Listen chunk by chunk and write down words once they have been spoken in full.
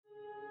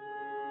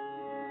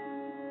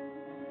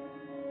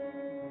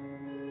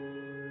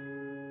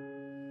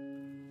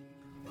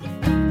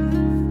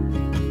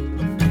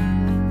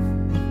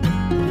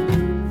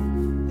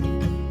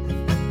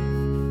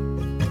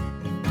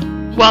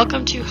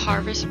Welcome to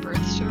Harvest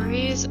Birth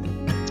Stories.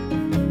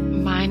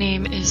 My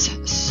name is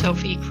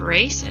Sophie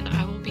Grace, and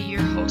I will be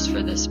your host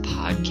for this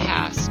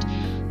podcast.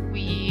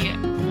 We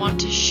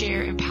want to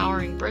share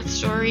empowering birth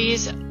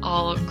stories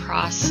all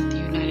across the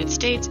United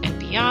States and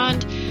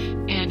beyond,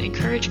 and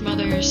encourage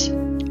mothers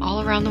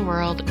all around the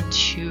world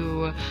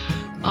to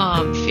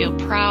feel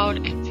proud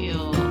and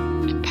feel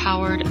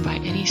empowered by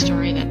any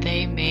story that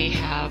they may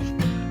have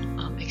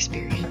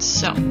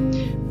experienced. So,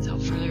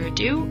 without further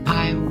ado,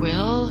 I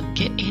will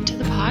get into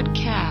the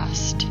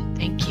podcast.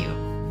 Thank you.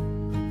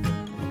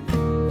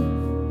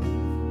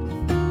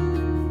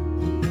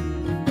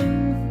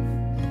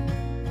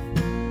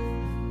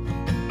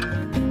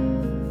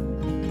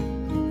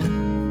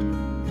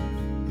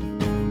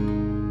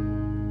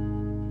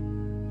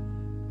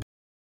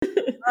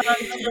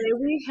 Today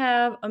we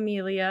have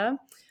Amelia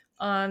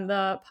on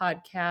the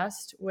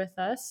podcast with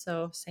us,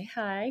 so say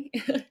hi.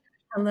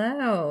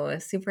 Hello,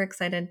 super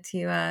excited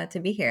to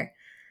be here.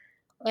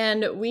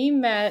 And we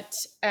met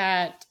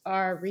at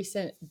our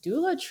recent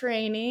doula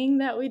training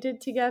that we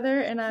did together,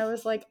 and I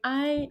was like,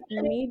 I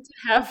need to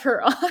have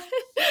her on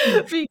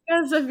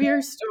because of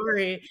your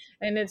story,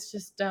 and it's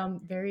just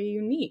very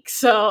unique.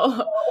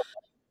 So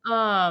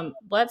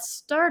let's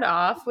start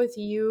off with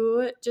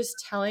you just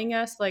telling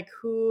us like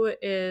who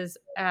is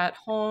at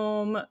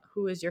home,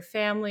 who is your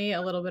family,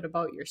 a little bit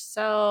about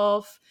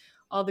yourself,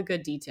 all the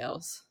good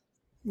details.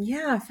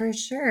 Yeah, for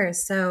sure.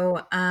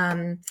 So,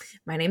 my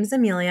name is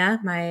Amelia.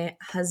 My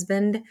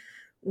husband,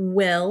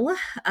 Will,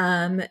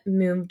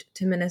 moved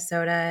to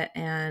Minnesota,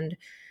 and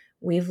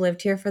we've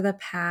lived here for the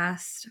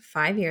past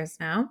 5 years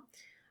now.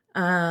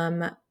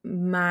 I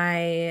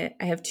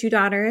have two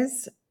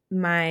daughters.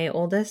 My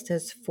oldest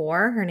is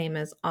 4. Her name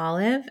is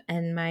Olive,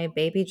 and my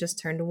baby just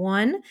turned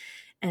 1,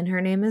 and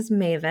her name is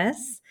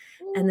Mavis.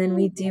 And then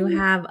we do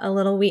have a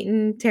little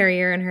Wheaton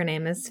Terrier, and her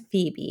name is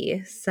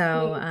Phoebe.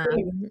 So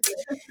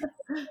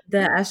the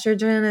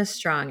estrogen is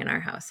strong in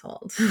our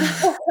household.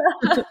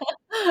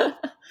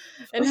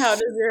 And how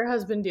does your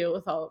husband deal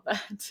with all of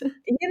that?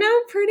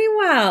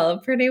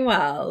 Pretty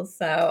well.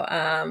 So,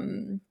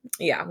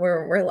 yeah,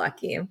 we're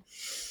lucky.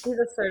 He's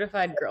a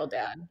certified girl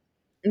dad.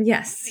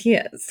 Yes, he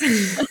is.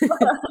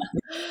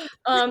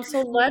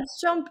 So let's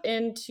jump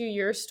into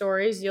your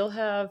stories. You'll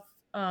have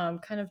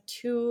kind of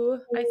 2,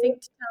 I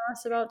think, to tell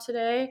us about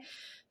today.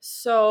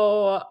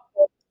 So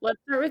let's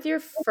start with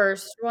your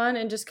first one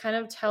and just kind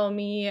of tell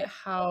me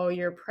how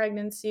your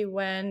pregnancy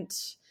went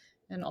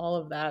and all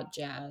of that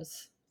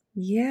jazz.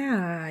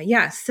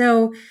 Yeah.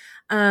 So,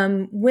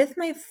 with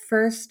my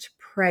first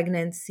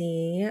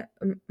pregnancy,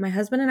 my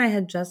husband and I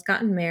had just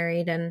gotten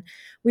married, and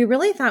we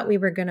really thought we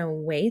were going to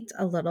wait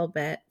a little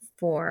bit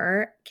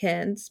for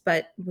kids,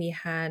 but we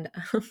had,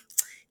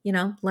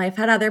 life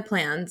had other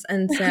plans.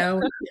 And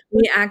so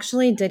we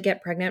actually did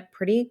get pregnant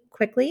pretty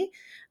quickly.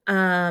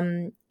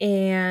 And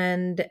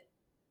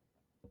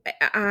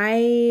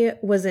I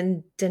was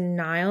in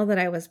denial that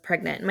I was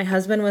pregnant. My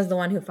husband was the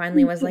one who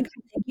finally was like,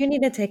 I think you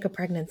need to take a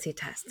pregnancy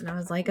test. And I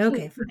was like,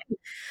 okay,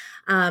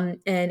 fine.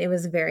 And it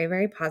was very,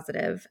 very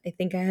positive. I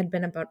think I had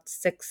been about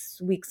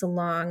 6 weeks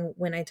along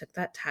when I took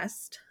that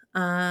test.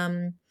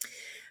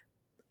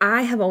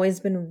 I have always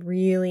been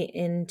really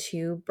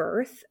into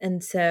birth.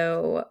 And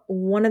so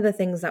one of the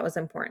things that was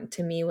important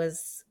to me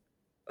was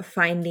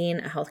finding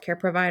a healthcare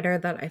provider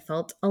that I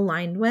felt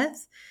aligned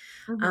with.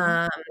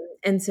 Um,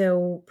 and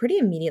so pretty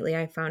immediately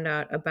I found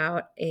out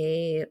about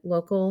a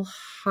local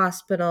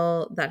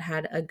hospital that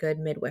had a good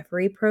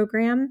midwifery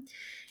program.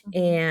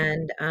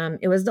 And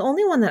it was the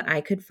only one that I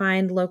could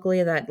find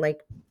locally that like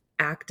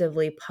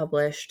actively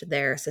published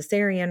their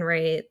cesarean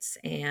rates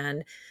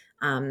and,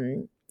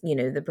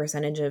 the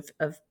percentage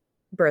of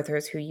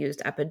birthers who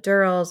used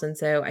epidurals. And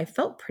so I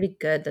felt pretty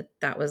good that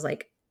that was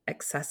like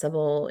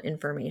accessible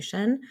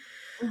information.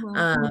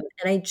 And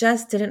I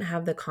just didn't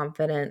have the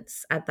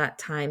confidence at that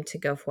time to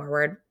go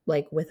forward,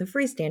 like with a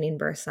freestanding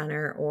birth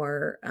center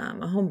or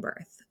a home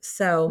birth.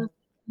 So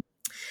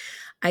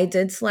I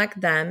did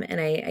select them, and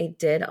I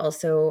did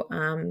also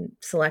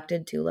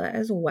selected doula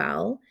as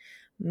well.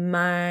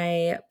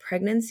 My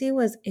pregnancy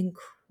was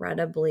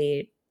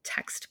incredibly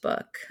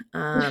textbook.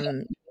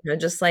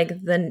 Just like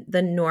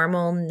the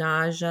normal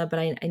nausea, but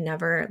I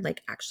never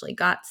like actually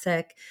got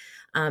sick.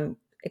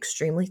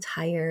 Extremely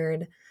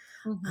tired.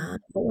 But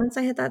once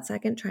I hit that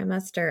second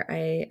trimester,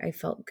 I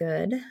felt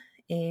good.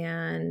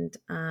 And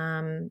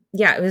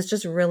it was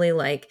just really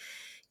like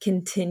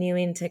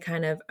continuing to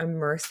kind of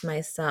immerse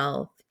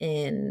myself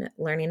in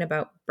learning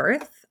about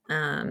birth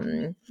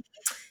and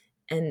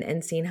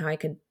seeing how I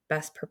could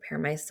best prepare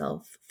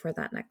myself for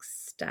that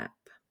next step.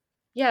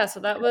 Yeah, so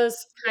that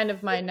was kind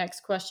of my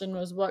next question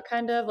was what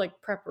kind of like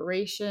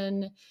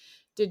preparation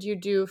did you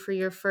do for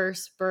your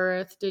first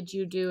birth? Did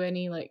you do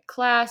any like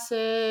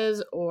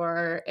classes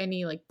or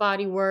any like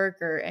body work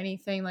or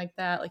anything like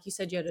that? Like you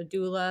said you had a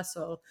doula,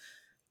 so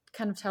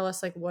kind of tell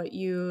us like what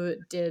you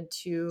did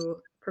to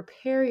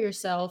prepare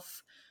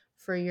yourself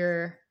for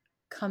your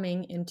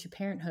coming into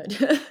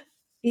parenthood.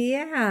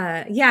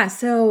 Yeah.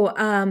 So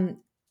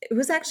it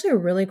was actually a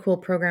really cool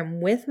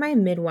program with my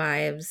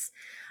midwives.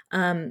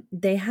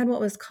 They had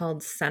what was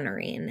called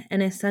centering,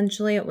 and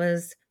essentially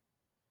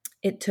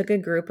it took a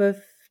group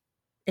of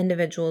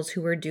individuals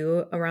who were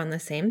due around the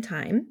same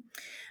time,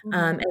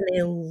 Mhm.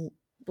 and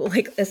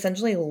like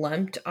essentially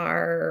lumped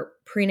our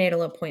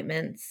prenatal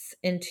appointments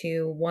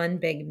into one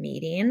big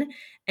meeting,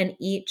 and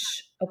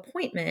each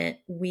appointment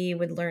we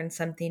would learn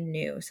something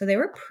new. So they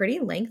were pretty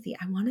lengthy.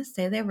 I want to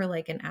say they were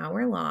like an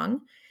hour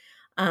long.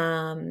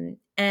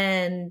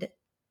 And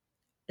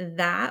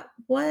that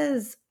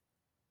was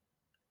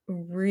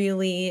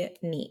really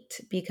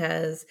neat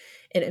because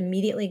it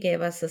immediately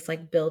gave us this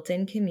like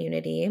built-in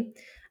community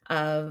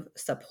of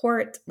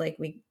support. Like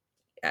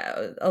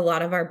a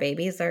lot of our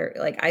babies are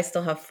like, I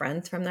still have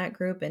friends from that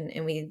group,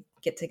 and we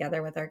get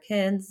together with our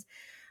kids.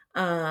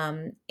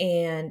 And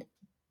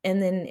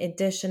then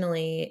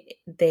additionally,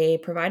 they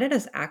provided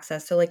us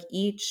access. So like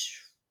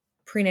each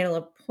prenatal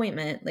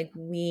appointment, like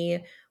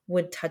we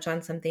would touch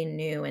on something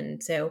new.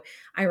 And so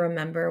I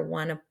remember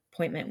one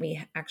appointment,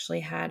 we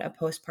actually had a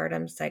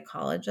postpartum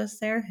psychologist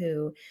there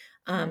who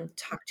Mhm.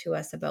 talked to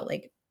us about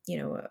like,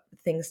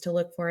 things to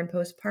look for in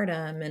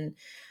postpartum. And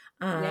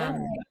Yeah.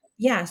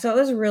 yeah, so it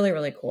was really,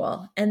 really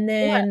cool. And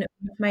Yeah. then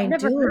with my I've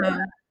never heard of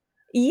doula,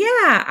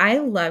 yeah, I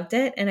loved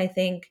it. And I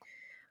think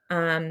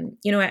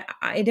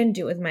I didn't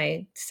do it with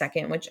my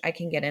second, which I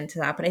can get into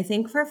that. But I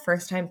think for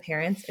first time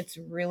parents, it's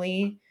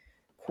really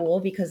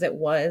cool because it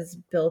was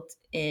built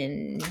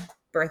in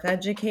birth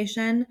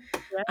education.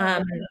 that.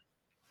 Um,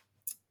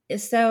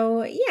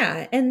 so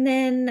yeah. And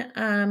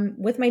then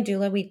with my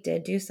doula, we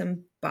did do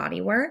some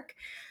body work.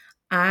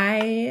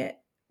 I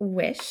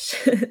wish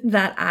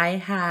that I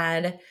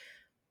had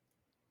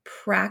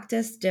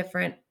practice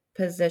different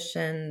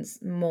positions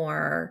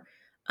more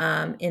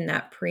in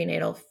that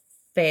prenatal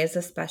phase,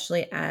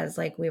 especially as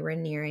like we were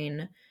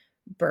nearing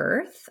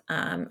birth.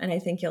 And I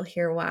think you'll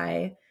hear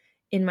why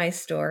in my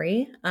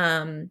story.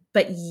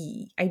 But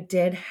I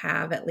did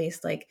have at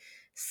least like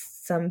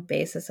some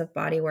basis of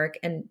body work,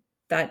 and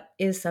that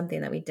is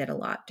something that we did a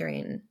lot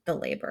during the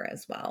labor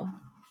as well.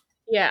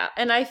 Yeah,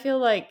 and I feel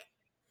like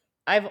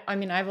I've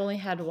only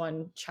had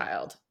one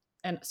child,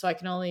 and so I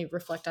can only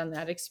reflect on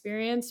that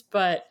experience,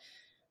 but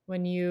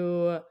when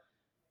you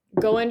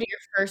go into your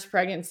first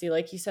pregnancy,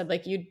 like you said,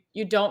 like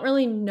you don't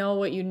really know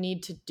what you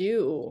need to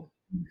do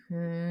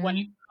when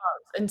it Mhm.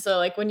 comes. And so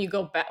like when you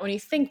go back, when you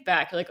think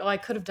back, you're like, oh, I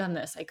could have done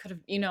this. I could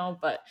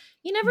have, but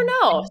you never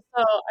know.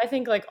 So I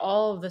think like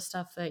all of the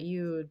stuff that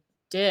you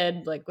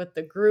did, like with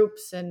the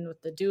groups and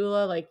with the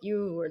doula, like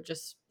you were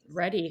just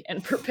ready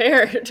and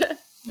prepared.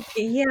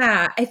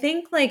 Yeah, I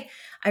think like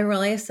I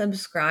really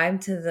subscribe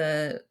to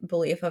the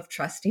belief of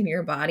trusting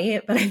your body,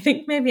 but I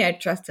think maybe I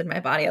trusted my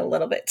body a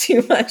little bit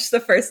too much the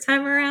first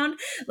time around.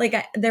 Like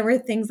there were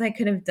things I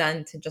could have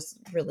done to just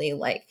really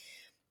like,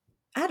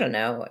 I don't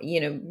know,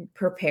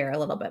 prepare a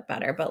little bit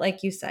better. But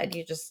like you said,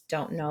 you just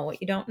don't know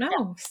what you don't Yeah,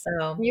 know.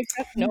 So you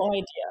have no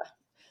idea.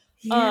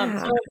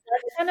 yeah. So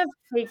let's kind of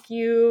take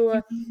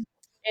you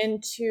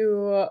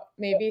into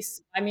maybe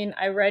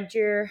I read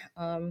your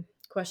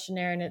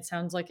questionnaire, and it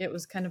sounds like it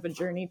was kind of a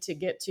journey to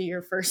get to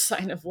your first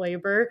sign of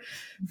labor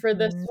for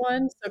this Mhm.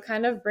 one, so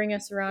kind of bring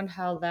us around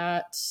how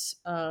that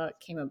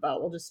came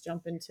about. We'll just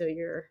jump into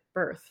your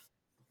birth.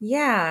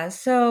 Yeah.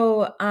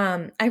 So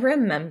I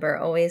remember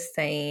always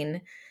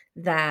saying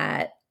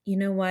that, you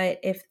know what,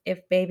 if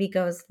baby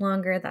goes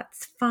longer,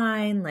 that's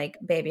fine. Like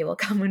baby will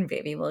come when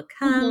baby will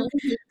come.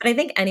 Mhm. But I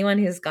think anyone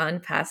who's gone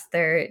past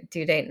their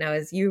due date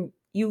knows you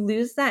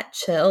lose that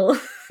chill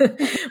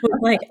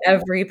with like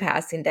every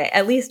passing day.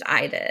 At least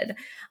I did.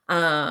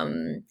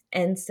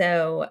 And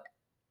so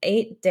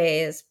 8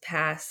 days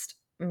past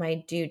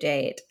my due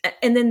date.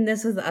 And then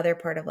this was the other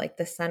part of like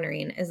the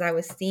centering is I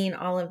was seeing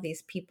all of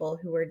these people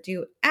who were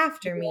due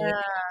after me Yeah,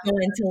 go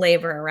into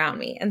labor around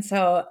me. And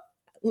so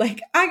like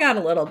I got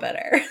a little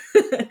bitter.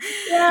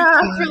 yeah,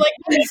 for like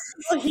I'm Yes.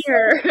 still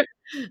here.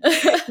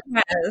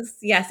 Yes,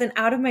 yes. And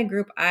out of my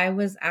group, I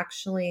was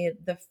actually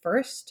the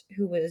first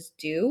who was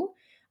due,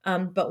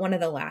 but one of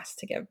the last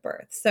to give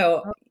birth.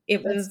 So Oh,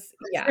 it that's was,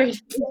 yeah.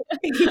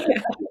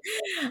 frustrating.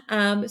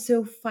 Yeah.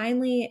 So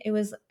finally it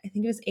was, I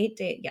think it was 8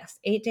 days. Yes,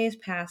 8 days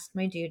past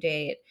my due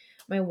date,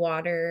 my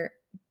water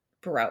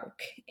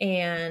broke.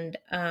 And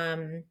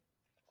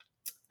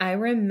I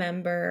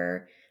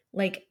remember,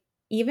 like,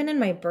 even in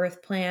my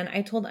birth plan,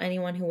 I told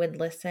anyone who would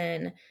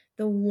listen,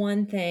 the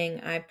one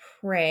thing I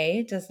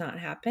pray does not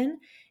happen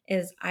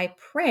is I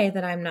pray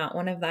that I'm not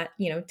one of that,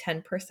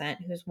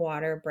 10% whose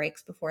water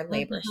breaks before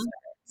labor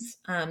Mhm.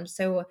 starts.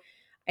 So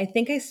I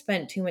think I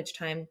spent too much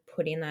time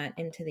putting that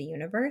into the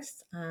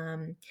universe,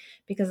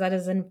 because that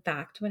is in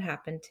fact what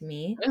happened to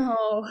me.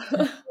 Oh.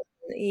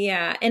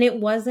 Yeah, and it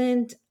was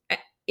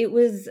it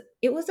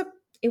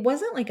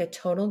wasn't like a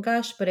total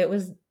gush, but it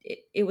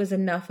was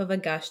enough of a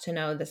gush to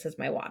know this is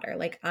my water.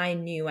 Like I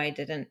knew I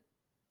didn't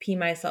pee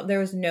myself. There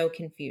was no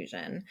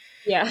confusion.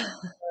 Yeah,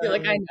 you're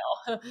like, I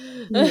Um,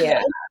 know.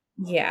 yeah.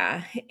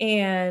 Yeah.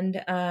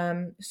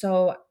 And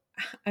so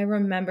I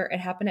remember it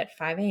happened at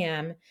 5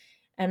 a.m.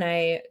 and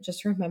I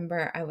just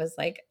remember I was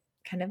like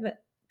kind of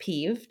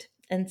peeved.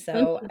 And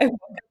so I woke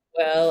up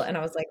Will and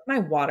I was like, my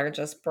water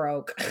just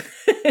broke.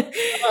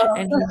 Oh.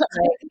 And he's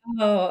like,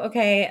 oh,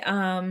 okay.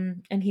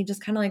 And he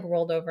just kind of like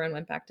rolled over and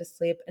went back to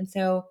sleep. And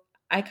so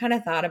I kind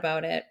of thought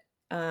about it.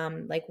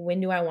 Like, when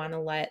do I want to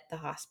let the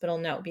hospital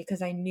know?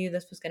 Because I knew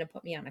this was going to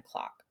put me on a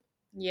clock.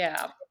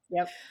 Yeah.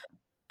 Yep.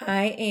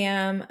 I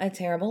am a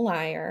terrible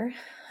liar.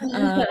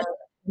 Um,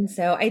 and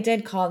so I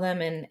did call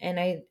them, and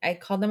I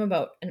called them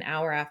about an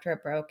hour after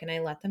it broke, and I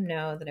let them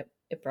know that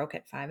it broke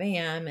at 5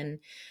 a.m.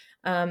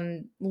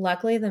 And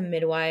luckily the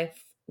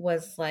midwife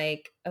was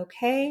like,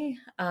 okay,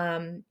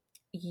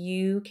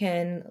 you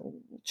can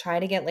try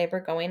to get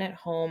labor going at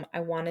home.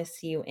 I want to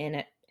see you in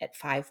at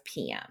 5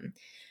 p.m.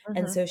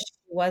 And Mhm. so she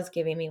was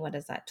giving me, what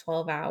is that,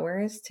 12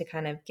 hours to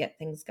kind of get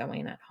things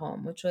going at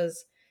home, which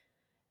was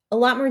a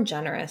lot more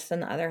generous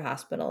than the other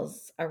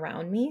hospitals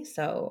around me.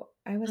 So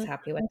I was Mhm.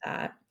 happy with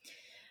that.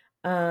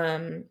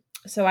 Um,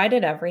 so I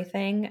did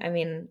everything. I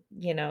mean,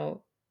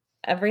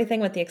 everything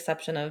with the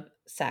exception of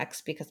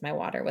sex because my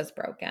water was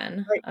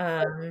broken.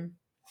 Right.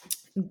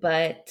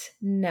 But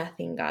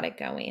nothing got it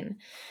going.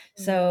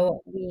 Mhm.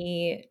 So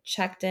we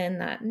checked in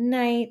that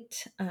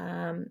night,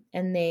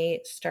 and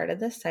they started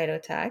the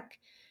cytotech.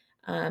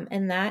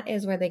 And that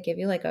is where they give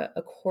you like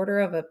a quarter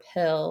of a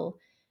pill.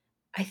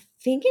 I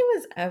think it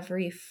was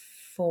every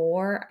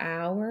 4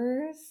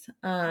 hours.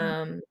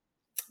 Mhm.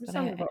 That But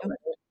sounds I about don't,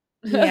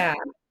 right.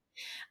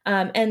 yeah.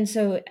 And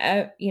so,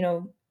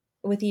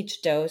 with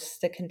each dose,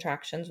 the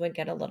contractions would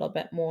get a little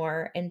bit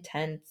more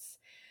intense.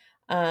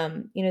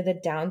 The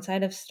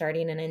downside of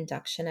starting an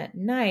induction at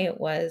night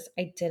was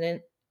I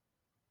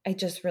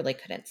just really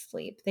couldn't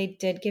sleep. They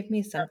did give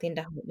me something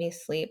to help me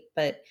sleep,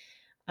 but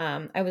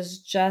I was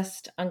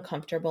just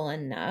uncomfortable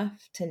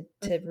enough to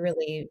Mhm.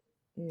 really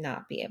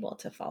not be able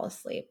to fall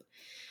asleep.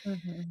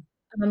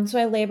 Mhm. So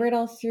I labored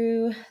all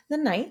through the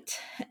night,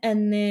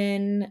 and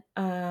then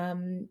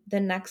the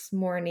next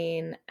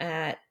morning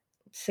at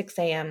 6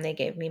 a.m. they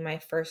gave me my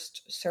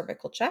first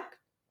cervical check,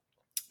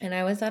 and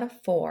I was at a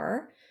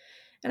 4,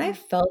 and I Mhm.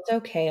 felt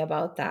okay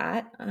about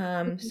that.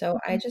 So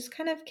I just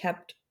kind of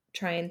kept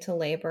trying to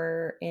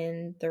labor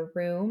in the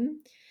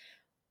room.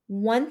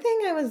 One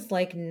thing I was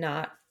like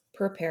not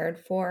prepared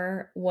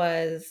for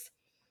was,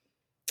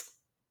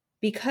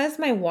 because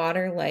my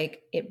water,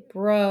 like, it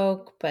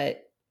broke,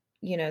 but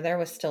there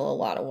was still a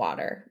lot of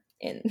water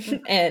in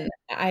Mhm. and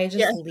I just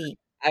Yes. leaked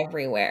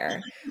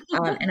everywhere.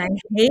 And I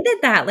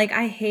hated that. Like,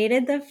 I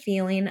hated the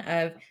feeling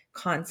of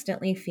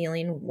constantly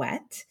feeling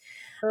wet.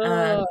 Um,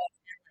 Oh.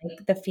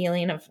 like the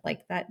feeling of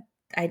like that.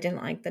 I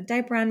didn't like the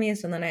diaper on me,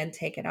 so then I'd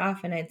take it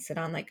off and I'd sit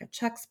on like a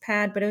Chuck's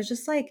pad, but it was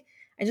just like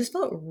I just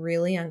felt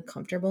really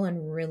uncomfortable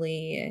and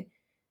really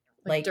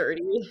Like like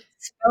dirty.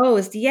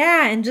 exposed.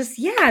 Yeah, and just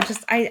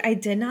I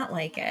did not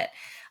like it.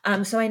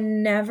 So I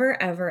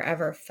never ever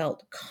ever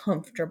felt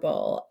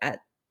comfortable at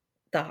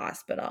the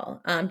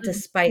hospital. Mhm.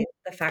 Despite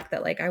the fact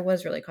that like I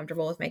was really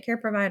comfortable with my care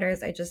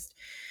providers. I just,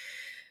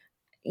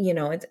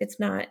 it's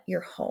not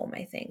your home,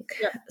 I think.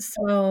 Yep.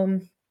 So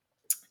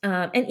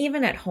and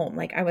even at home,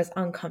 like I was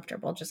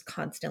uncomfortable just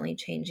constantly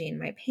changing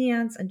my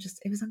pants, and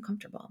just it was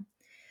uncomfortable.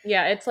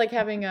 Yeah, it's like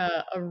having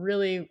a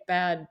really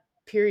bad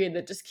period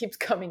that just keeps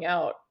coming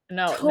out and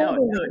out and out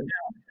Totally.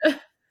 and out.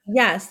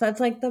 Yes, that's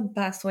like the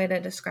best way to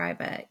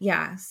describe it.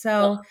 Yeah.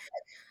 Ugh.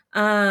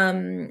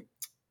 Um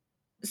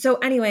so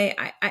anyway,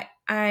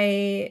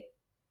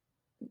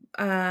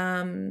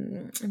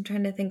 I'm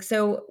trying to think.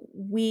 So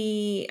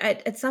we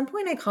at some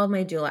point I called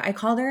my doula. I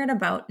called her at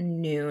about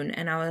noon,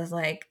 and I was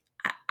like,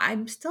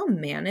 I'm still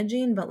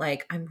managing, but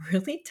like I'm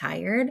really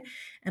tired,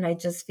 and I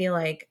just feel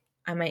like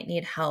I might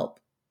need help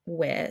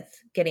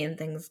with getting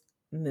things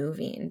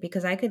moving,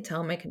 because I could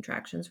tell my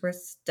contractions were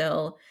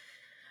still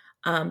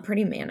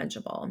pretty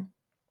manageable.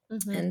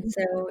 Mhm. And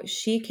so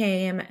she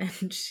came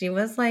and she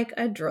was like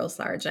a drill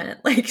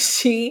sergeant. Like,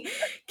 she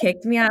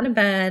kicked me out of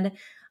bed.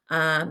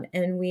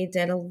 And we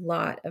did a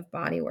lot of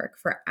body work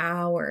for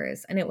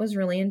hours, and it was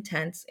really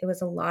intense. It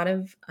was a lot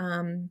of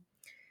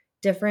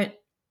different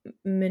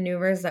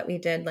maneuvers that we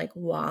did like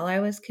while I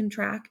was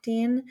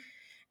contracting,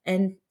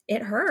 and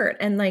it hurt.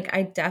 And like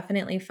I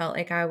definitely felt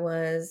like I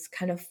was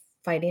kind of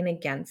fighting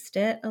against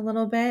it a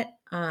little bit.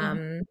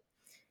 Mhm.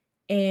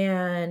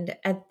 And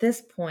at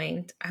this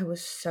point, I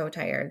was so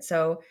tired.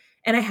 So,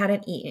 and I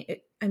hadn't eaten.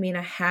 I mean,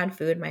 I had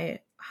food. My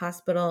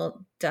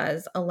hospital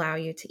does allow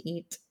you to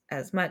eat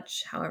as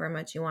much, however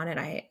much you wanted.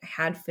 I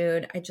had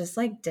food. I just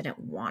like didn't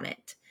want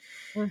it.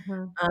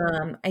 Mhm.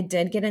 I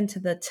did get into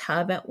the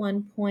tub at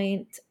one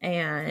point,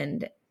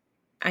 and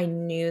I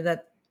knew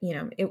that,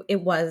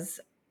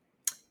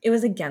 it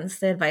was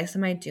against the advice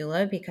of my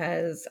doula,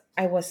 because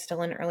I was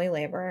still in early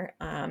labor.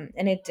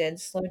 And it did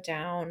slow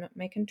down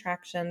my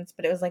contractions,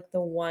 but it was like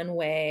the one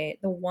way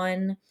I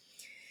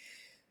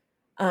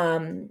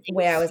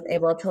was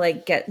able to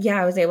like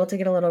I was able to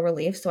get a little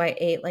relief. So I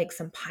ate like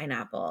some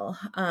pineapple.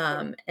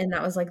 And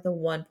that was like the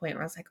one point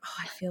where I was like, oh,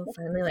 I feel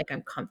finally like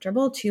I'm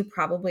comfortable too,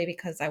 probably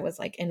because I was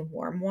like in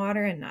warm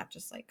water and not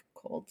just like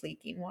cold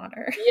leaking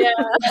water. Yeah.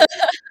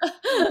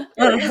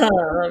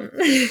 Um,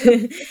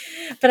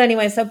 but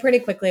anyway, so pretty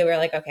quickly we were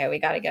like, okay, we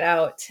got to get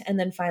out. And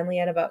then finally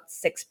at about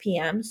 6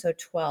 p.m., so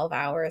 12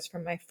 hours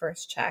from my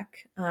first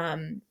check,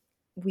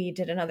 we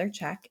did another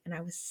check and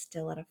I was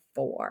still at a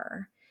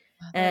 4.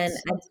 Oh, And at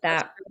that's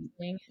that,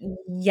 frustrating.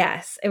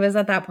 yes, it was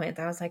at that point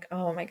that I was like,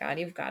 oh my God,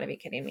 you've got to be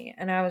kidding me.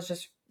 And I was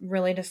just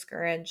really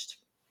discouraged.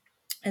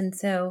 And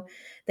so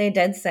they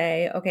did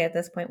say, okay, at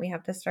this point, we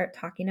have to start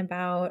talking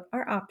about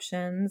our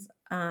options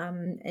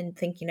and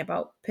thinking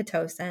about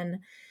Pitocin.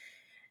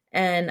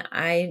 And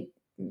I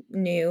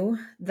knew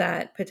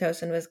that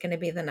Pitocin was going to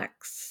be the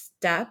next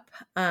step.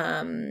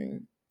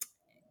 And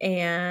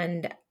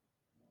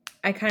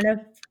I kind of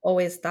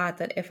always thought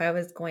that if I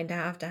was going to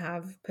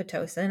have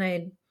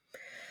Pitocin,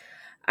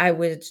 I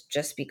would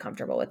just be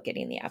comfortable with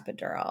getting the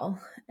epidural.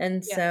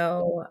 And Yeah.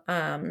 so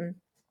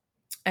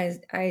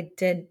I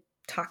did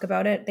talk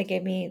about it. They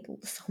gave me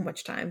so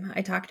much time.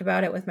 I talked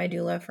about it with my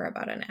doula for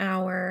about an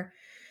hour,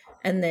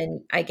 and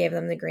then I gave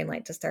them the green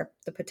light to start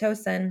the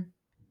Pitocin.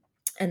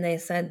 And they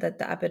said that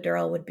the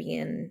epidural would be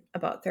in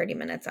about 30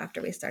 minutes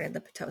after we started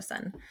the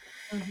Pitocin.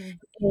 Mhm.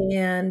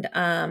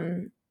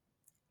 And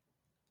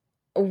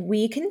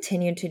we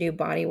continued to do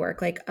body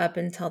work like up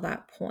until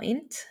that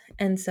point.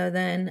 And so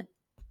then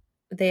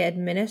they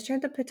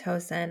administered the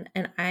Pitocin,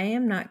 and I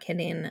am not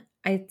kidding.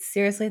 I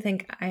seriously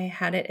think I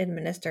had it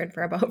administered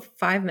for about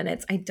 5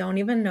 minutes. I don't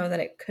even know that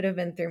it could have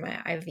been through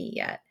my IV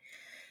yet.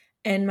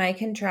 And my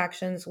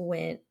contractions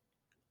went,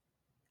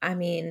 I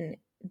mean,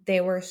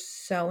 they were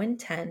so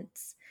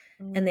intense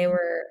and they Mm.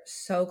 were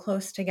so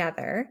close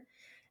together.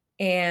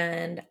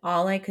 And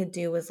all I could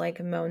do was like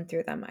moan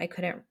through them. I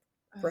couldn't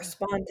Ugh.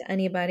 respond to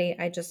anybody.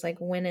 I just like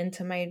went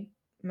into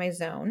my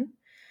zone.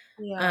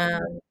 Yeah.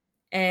 Um,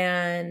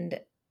 and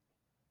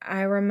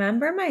I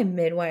remember my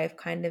midwife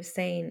kind of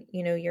saying,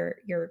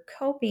 you're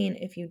coping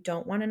if you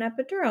don't want an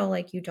epidural,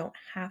 like you don't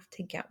have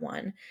to get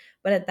one.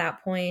 But at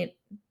that point,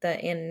 the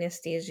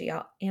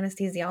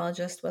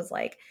anesthesiologist was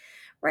like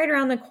right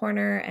around the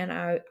corner, and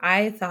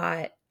I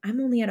thought I'm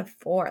only at a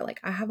 4, like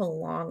I have a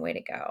long way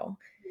to go.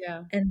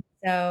 Yeah. And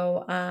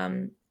so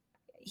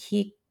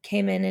he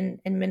came in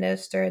and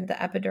administered the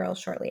epidural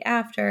shortly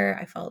after.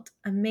 I felt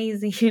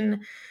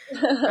amazing.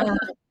 Um,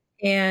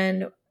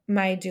 and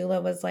my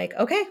doula was like,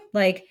 okay,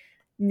 like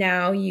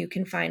now you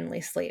can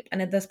finally sleep.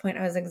 And at this point,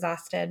 I was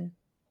exhausted.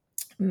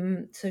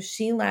 So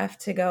she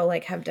left to go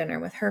like have dinner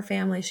with her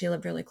family. She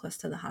lived really close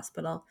to the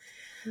hospital.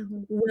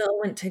 Mhm. Will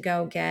went to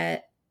go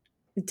get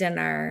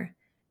dinner.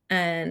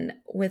 And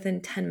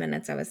within 10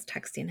 minutes, I was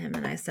texting him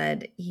and I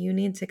said, you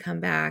need to come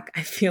back.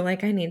 I feel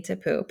like I need to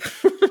poop.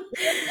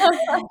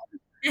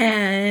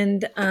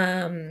 And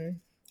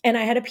and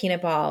I had a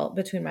peanut ball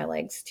between my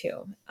legs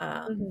too.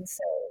 Mhm.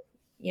 So,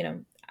 you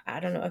know, I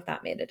don't know if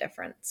that made a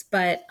difference.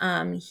 But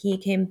he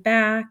came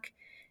back,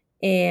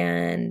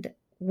 and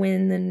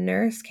when the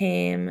nurse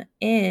came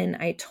in,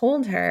 I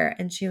told her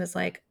and she was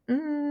like,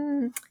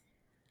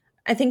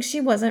 I think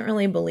she wasn't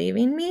really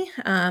believing me.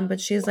 But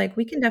she's like,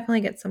 we can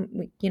definitely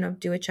get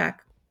do a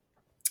check.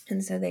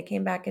 And so they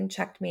came back and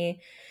checked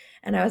me,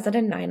 and I was at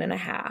a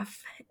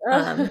 9.5.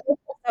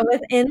 So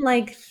within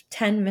like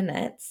 10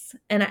 minutes.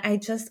 And I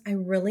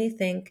really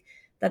think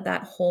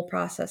that whole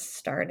process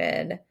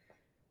started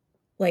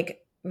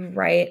like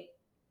right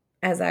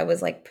as I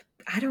was like,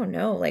 I don't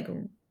know, like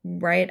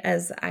right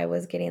as I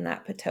was getting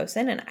that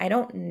Pitocin. And I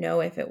don't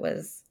know if it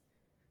was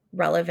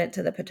relevant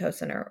to the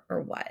Pitocin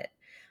or what.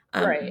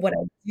 Right. What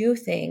I do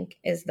think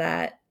is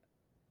that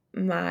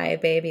my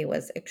baby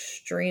was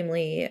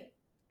extremely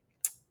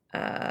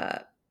uh,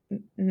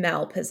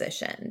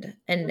 malpositioned,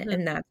 and Mhm.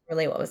 and that's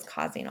really what was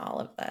causing all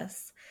of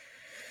this.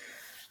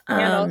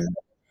 And Um, also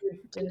you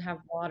didn't have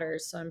water,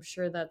 so I'm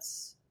sure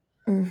that's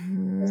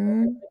mhm. there's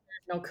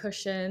no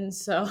cushion,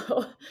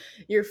 so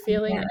you're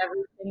feeling Yeah,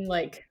 everything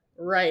like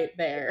right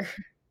there.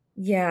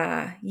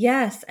 yeah,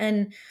 yes,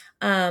 and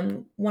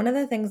one of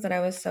the things that I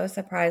was so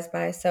surprised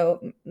by,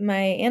 so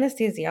my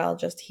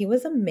anesthesiologist, he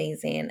was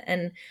amazing,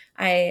 and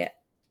I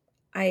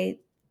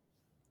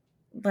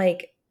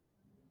like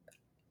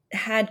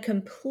had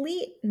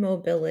complete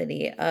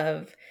mobility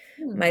of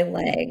Hmm. my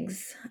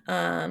legs.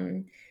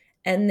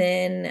 And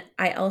then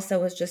I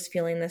also was just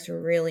feeling this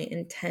really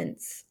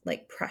intense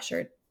like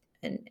pressure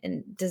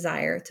and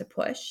desire to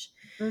push.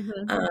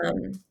 Mhm.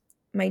 Um,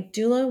 my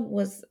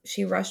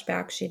she rushed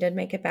back. She did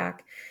make it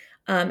back.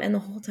 And the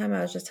whole time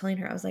I was just telling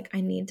her, I was like,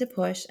 I need to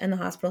push. And the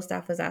hospital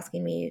staff was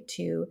asking me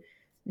to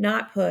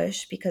not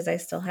push because I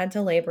still had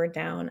to labor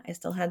down. I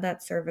still had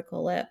that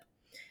cervical lip.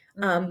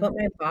 Mhm. But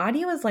my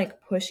body was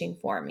like pushing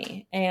for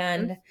me. Mhm.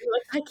 And You're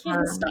like, "I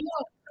can't stop."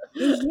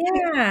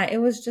 yeah, it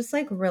was just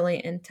like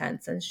really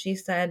intense. And she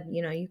said,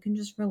 you can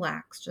just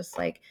relax, just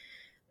like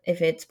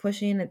if it's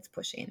pushing, it's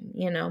pushing.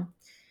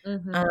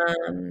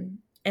 Mhm.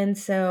 And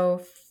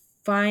so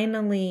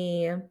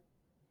finally,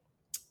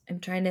 I'm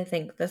trying to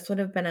think, this would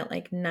have been at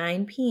like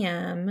 9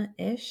 p.m.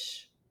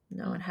 ish.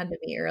 No, it Mhm. had to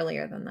be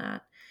earlier than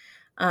that.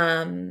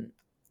 Um,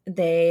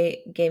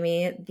 they gave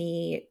me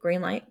the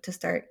green light to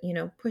start,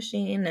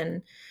 pushing,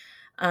 and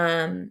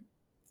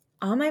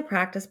All my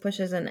practice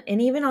pushes and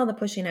even all the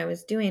pushing I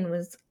was doing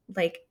was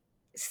like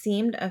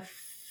seemed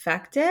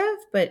effective,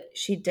 but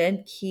she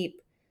did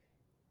keep,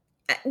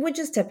 which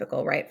is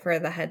typical, right? For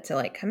the head to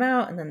like come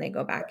out and then they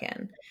go back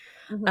in.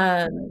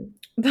 Mm-hmm.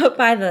 But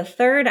by the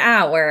third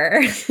hour,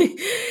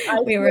 I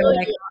we were feel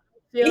like,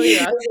 you. I feel you.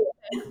 I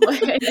feel the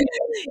same way.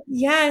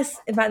 yes,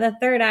 by the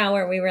third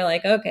hour, we were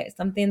like, okay,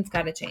 something's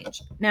got to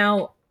change.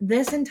 Now,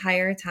 this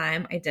entire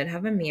time, I did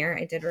have a mirror.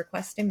 I did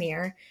request a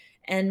mirror,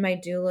 and my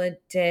doula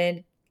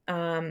did.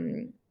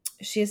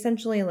 She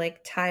essentially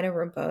like tied a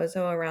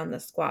rebozo around the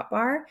squat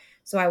bar,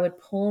 so I would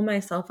pull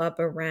myself up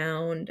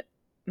around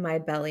my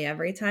belly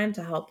every time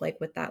to help like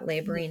with that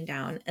laboring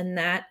down, and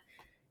that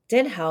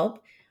did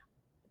help.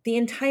 The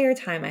entire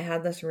time, I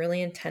had this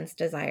really intense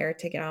desire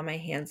to get on my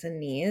hands and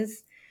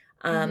knees,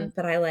 Mm-hmm.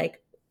 but I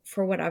like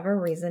for whatever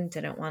reason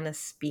didn't want to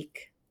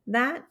speak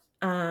that.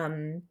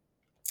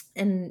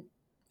 And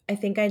I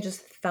think I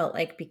just felt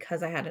like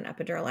because I had an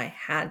epidural, I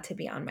had to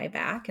be on my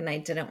back and I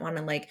didn't want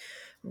to like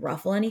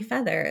ruffle any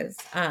feathers.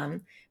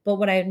 But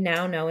what I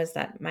now know is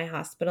that my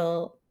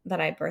hospital that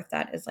I birthed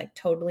at is like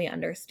totally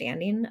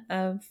understanding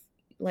of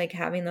like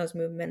having those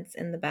movements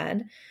in the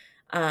bed.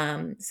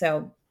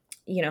 So,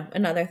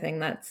 another thing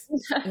that's,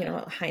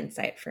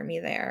 hindsight for me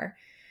there.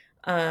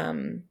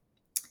 Um,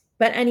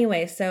 but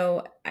anyway,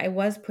 so I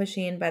was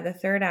pushing by the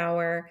third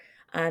hour.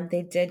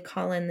 They did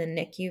call in the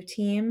NICU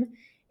team,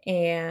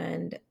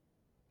 and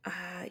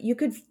you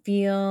could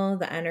feel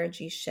the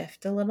energy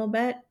shift a little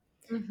bit.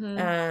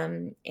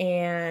 Mm-hmm.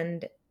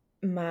 And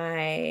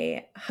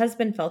my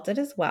husband felt it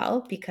as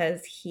well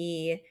because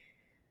he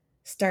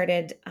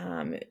started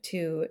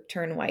to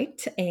turn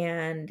white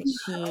and he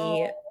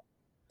Oh.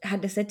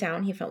 had to sit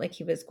down. He felt like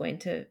he was going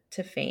to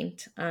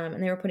faint.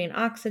 And they were putting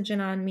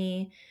oxygen on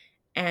me.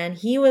 And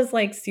he was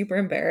like super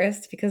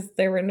embarrassed because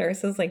there were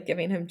nurses like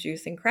giving him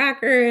juice and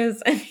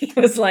crackers. And he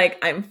was like,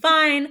 I'm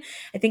fine.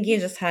 I think he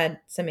just had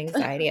some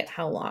anxiety at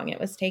how long it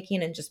was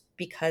taking. And just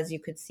because you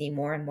could see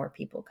more and more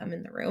people come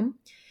in the room.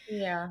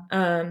 Yeah.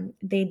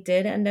 They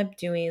did end up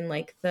doing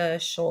like the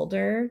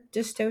shoulder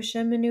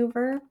dystocia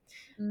maneuver.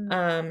 Mm.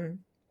 Um,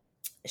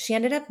 she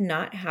ended up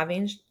not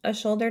having a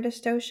shoulder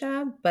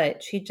dystocia,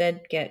 but she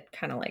did get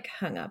kind of like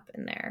hung up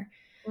in there.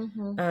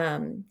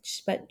 Mm-hmm.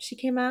 But she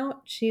came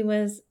out. She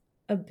was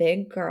a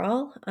big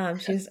girl.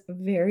 She was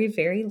very,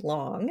 very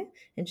long,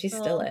 and she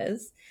still Oh.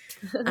 is.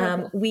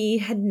 We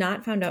had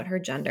not found out her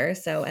gender,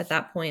 so at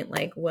that point,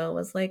 like Will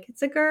was like,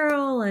 "It's a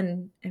girl,"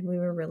 and we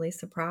were really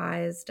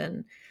surprised.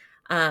 And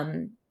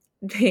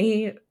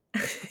they,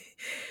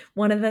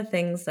 one of the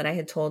things that I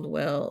had told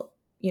Will,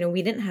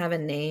 we didn't have a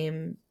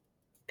name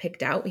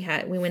picked out.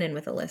 We went in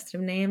with a list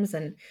of names,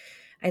 and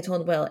I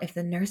told Will, if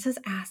the nurses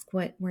ask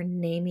what we're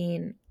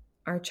naming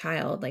our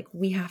child, like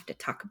we have to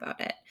talk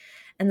about it.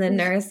 And the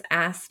nurse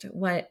asked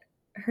what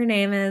her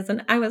name is,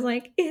 and I was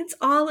like, it's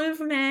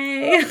Olive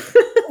May.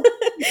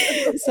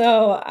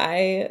 So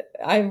I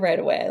right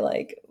away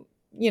like,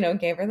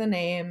 gave her the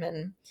name,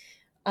 and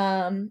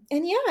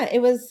yeah,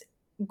 it was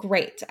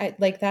great. I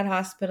like that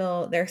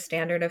hospital, their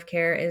standard of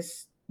care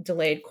is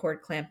delayed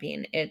cord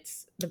clamping.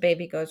 It's the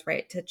baby goes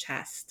right to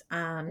chest.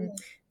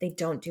 They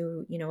don't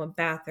do, a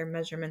bath or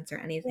measurements or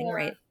anything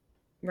Yeah.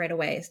 right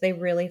away. So they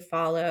really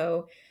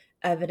follow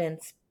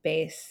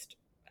evidence-based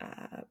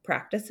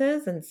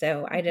practices. And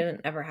so I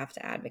didn't ever have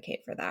to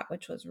advocate for that,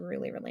 which was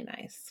really, really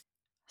nice.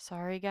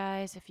 Sorry,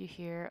 guys, if you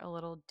hear a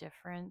little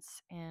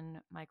difference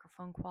in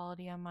microphone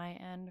quality on my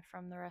end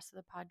from the rest of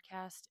the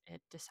podcast.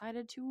 It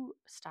decided to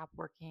stop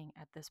working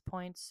at this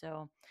point,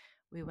 so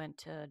we went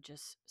to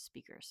just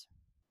speakers.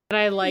 But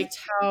I liked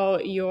how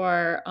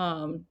your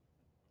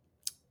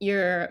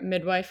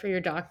midwife or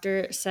your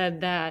doctor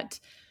said that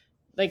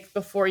like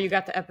before you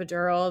got the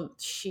epidural,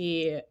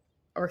 she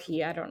or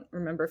he, I don't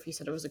remember if you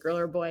said it was a girl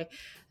or a boy,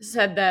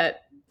 said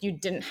that you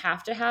didn't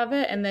have to have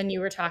it. And then you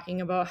were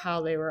talking about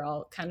how they were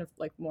all kind of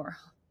like more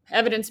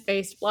evidence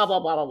based, blah, blah,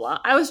 blah, blah, blah.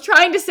 I was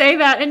trying to say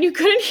that and you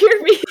couldn't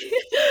hear me.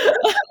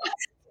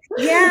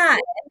 Yeah,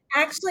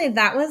 actually,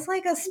 that was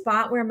like a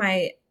spot where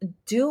my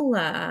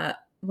doula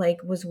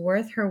like was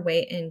worth her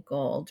weight in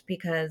gold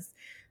because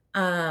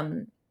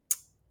um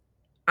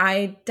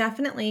I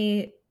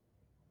definitely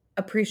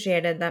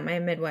appreciated that my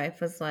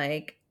midwife was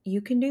like,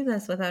 you can do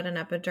this without an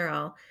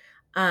epidural.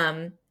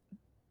 Um,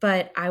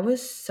 but I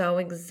was so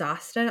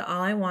exhausted.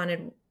 All I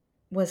wanted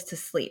was to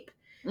sleep.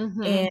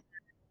 Mm-hmm.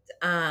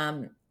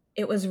 And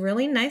it was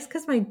really nice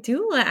because my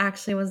doula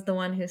actually was the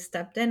one who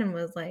stepped in and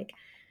was like,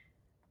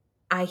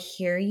 I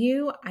hear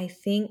you. I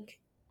think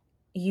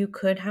you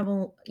could have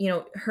a,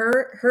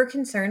 her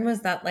concern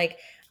was that like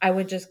I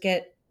would just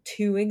get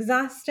too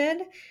exhausted,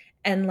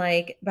 and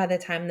like by the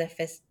time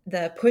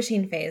the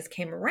pushing phase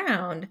came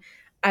around,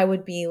 I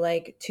would be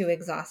like too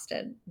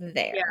exhausted Yeah.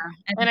 there.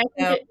 And And I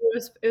think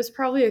so it was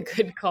probably a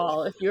good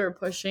call if you were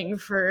pushing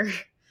for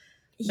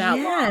that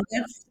yeah, long.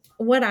 that's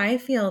what I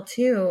feel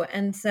too.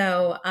 And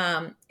so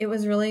it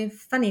was really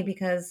funny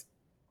because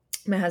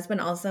my husband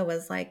also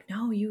was like,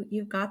 no,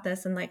 you've got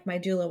this. And like my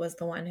doula was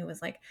the one who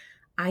was like,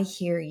 I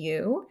hear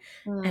you.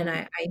 And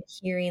I'm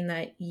hearing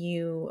that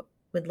you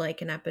would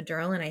like an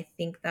epidural. And I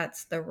think I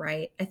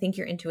think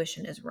your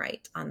intuition is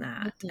right on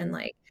that. And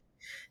like,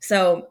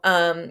 so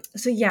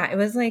yeah, it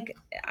was like,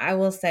 I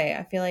will say,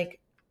 I feel like,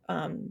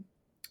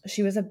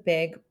 she was a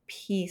big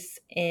piece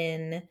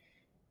in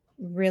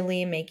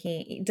really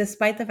making,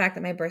 despite the fact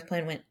that my birth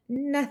plan went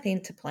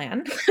nothing to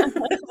plan,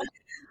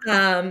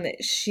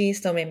 she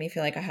still made me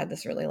feel like I had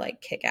this really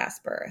like kick-ass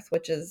birth,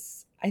 which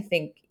is, I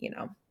think,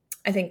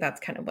 I think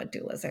that's kind of what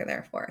doulas are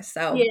there for.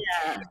 So,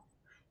 Yeah.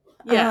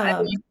 Yeah, I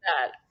um, like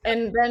that.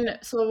 And then,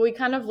 so we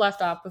kind of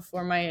left off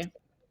before my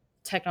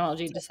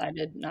technology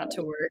decided not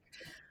to work,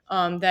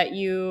 that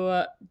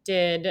you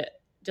did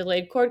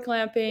delayed cord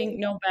clamping,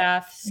 no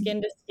bath,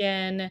 skin to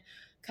skin.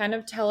 Kind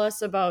of tell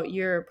us about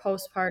your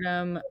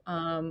postpartum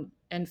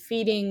and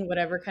feeding,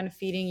 whatever kind of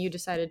feeding you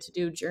decided to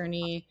do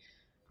journey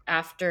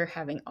after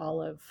having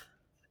Olive.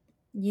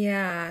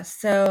 yeah.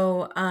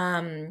 So,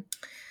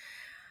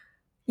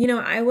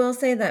 I will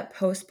say that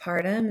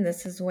postpartum,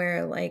 this is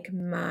where like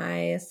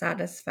my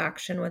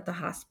satisfaction with the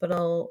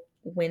hospital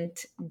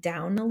went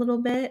down a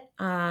little bit.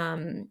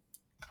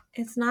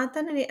 It's not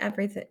that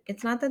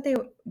it's not that they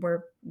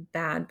were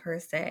bad per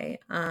se.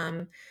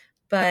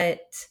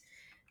 But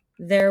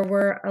there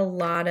were a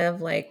lot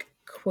of like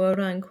quote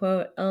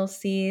unquote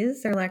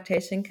LCs or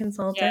lactation Yeah.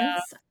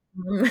 consultants,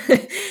 Yeah.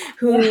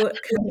 who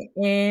come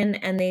in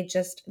and they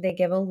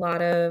give a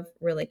lot of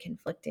really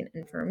conflicting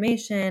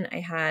information. I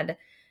had,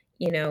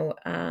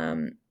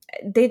 I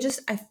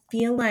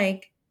feel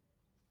like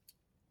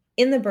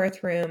in the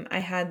birth room, I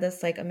had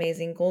this like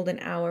amazing golden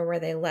hour where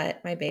they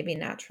let my baby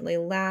naturally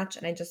latch,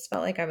 and I just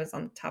felt like I was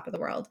on top of the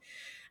world.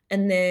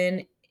 And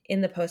then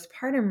in the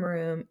postpartum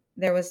room,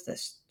 there was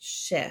this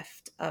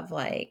shift of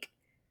like,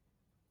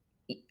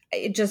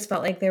 it just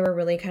felt like they were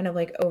really kind of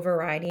like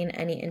overriding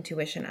any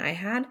intuition I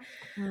had.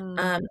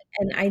 Mm.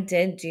 And I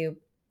did do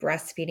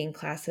breastfeeding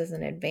classes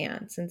in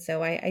advance. And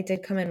so I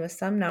did come in with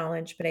some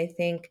knowledge, but I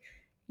think,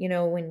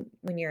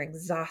 when you're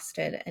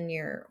exhausted and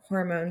your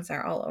hormones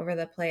are all over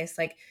the place,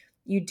 like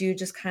you do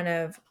just kind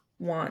of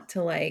want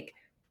to like,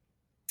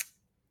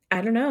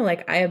 I don't know,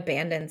 like I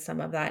abandoned some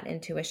of that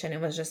intuition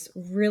and was just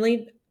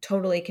really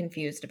totally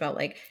confused about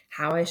like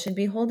how I should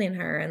be holding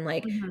her. And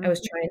like I Mhm.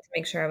 was trying to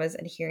make sure I was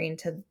adhering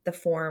to the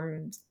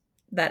forms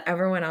that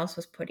everyone else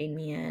was putting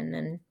me in.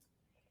 And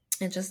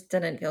it just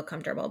didn't feel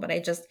comfortable. But I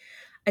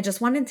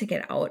just wanted to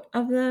get out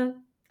of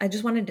I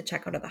just wanted to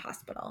check out of the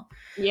hospital.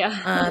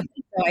 Yeah.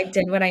 So I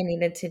did what I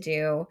needed to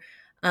do.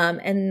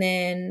 And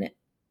then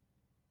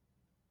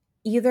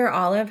either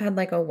Olive had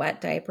like a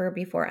wet diaper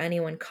before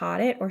anyone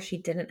caught it, or she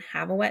didn't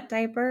have a wet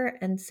diaper.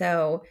 And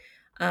so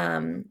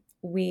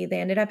they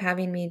ended up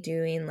having me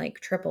doing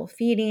like triple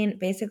feeding.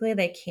 Basically,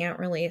 they can't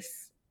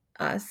release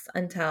us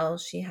until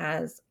she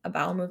has a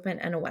bowel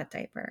movement and a wet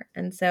diaper.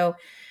 And so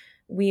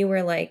we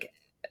were like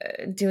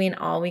doing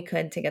all we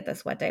could to get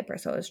this wet diaper.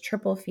 So it was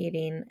triple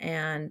feeding.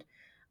 And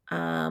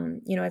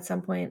at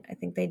some point, I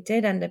think they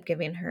did end up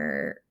giving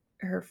her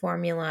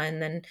formula. And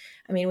then,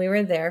 I mean, we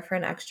were there for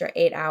an extra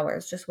 8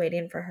 hours just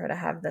waiting for her to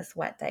have this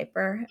wet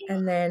diaper.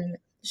 And then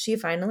she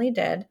finally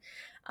did.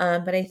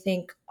 But I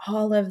think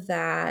all of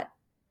that,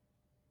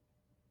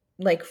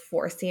 like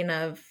forcing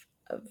of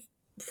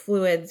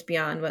fluids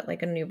beyond what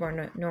like a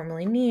newborn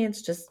normally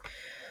needs, just,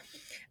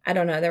 I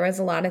don't know. There was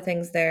a lot of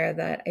things there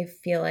that I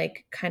feel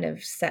like kind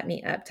of set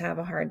me up to have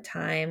a hard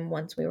time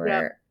once we Yep.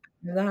 were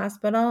in the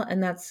hospital.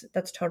 And that's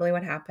totally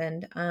what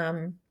happened.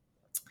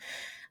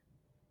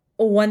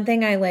 One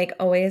thing I like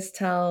always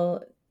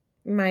tell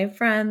my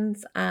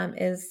friends,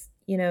 is,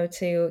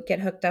 to get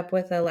hooked up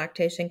with a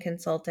lactation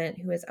consultant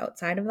who is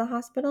outside of the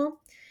hospital.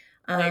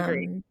 I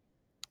agree.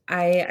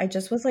 I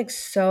just was like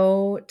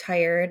so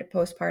tired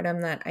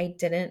postpartum that I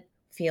didn't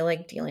feel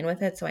like dealing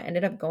with it. So I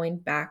ended up going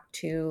back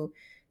to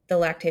the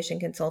lactation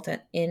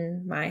consultant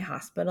in my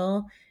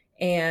hospital,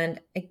 and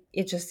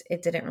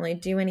it didn't really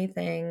do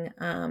anything.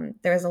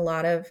 There was a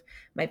lot of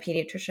my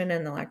pediatrician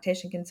and the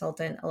lactation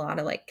consultant, a lot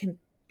of like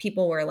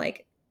people were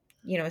like,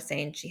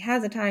 saying she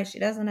has a tie, she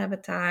doesn't have a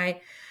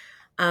tie.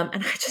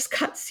 And I just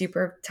got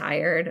super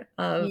tired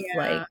of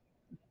like Yeah.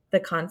 the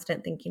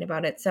constant thinking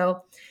about it.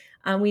 So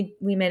we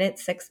made it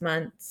 6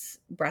 months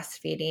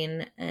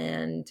breastfeeding,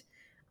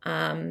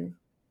 um,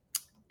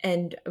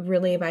 and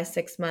really by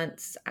 6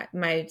 months,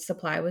 my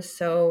supply was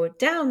so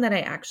down that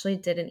I actually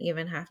didn't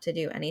even have to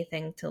do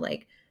anything to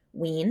like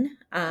wean.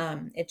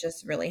 It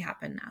just really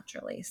happened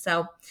naturally.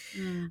 So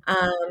Mm.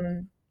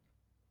 um,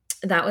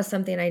 that was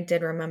something I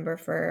did remember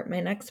for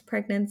my next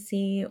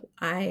pregnancy.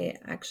 I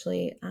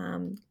actually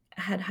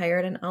had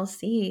hired an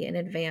LC in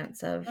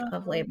advance of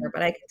labor,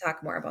 but I can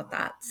talk more about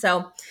that.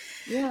 So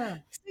Yeah.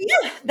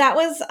 yeah, that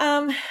was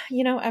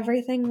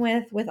everything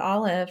with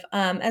Olive.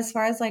 As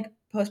far as like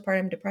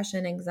postpartum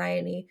depression,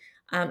 anxiety,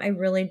 I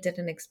really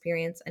didn't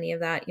experience any of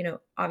that.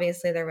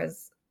 Obviously there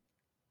was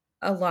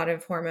a lot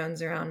of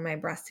hormones around my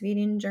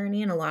breastfeeding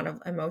journey and a lot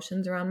of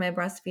emotions around my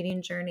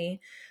breastfeeding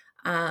journey,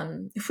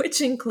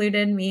 which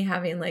included me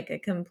having like a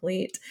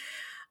complete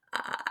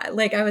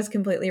like I was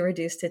completely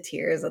reduced to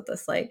tears at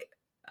this like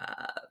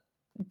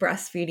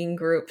breastfeeding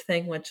group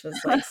thing, which was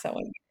like so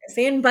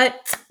embarrassing,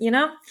 but you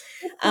know,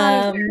 It's not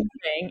um,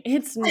 embarrassing.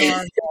 It's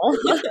normal.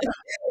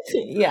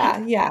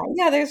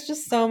 yeah, there's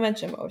just so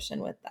much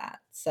emotion with that.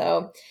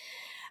 So,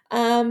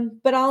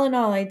 but all in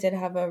all, I did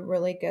have a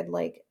really good,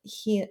 like,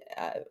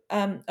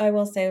 I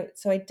will say,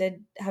 so I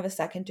did have a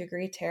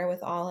second-degree tear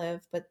with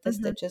Olive, but the Mhm.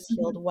 stitches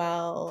healed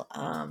well.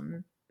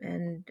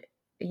 And,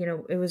 you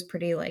know, it was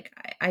pretty, like,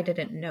 I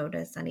didn't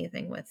notice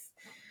anything with,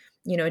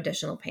 you know,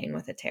 additional pain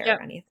with a tear Yep.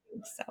 or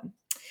anything. So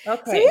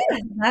Okay. yeah,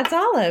 that's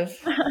Olive.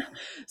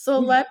 So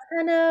let's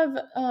kind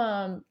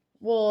of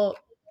we'll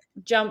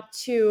jump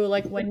to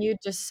like when you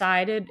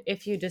decided,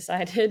 if you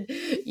decided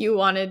you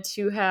wanted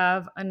to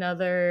have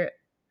another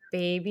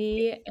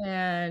baby,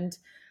 and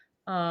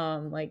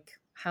like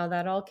how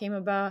that all came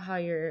about, how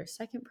your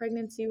second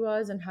pregnancy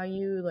was, and how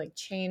you like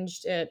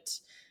changed it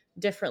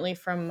differently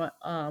from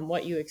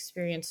what you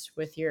experienced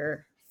with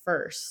your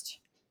first.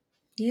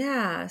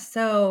 Yeah.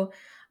 So,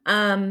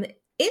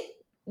 it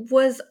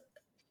was,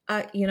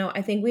 you know,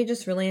 I think we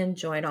just really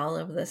enjoyed all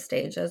of the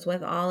stages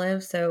with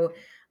Olive. So,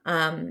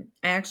 I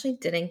actually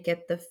didn't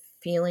get the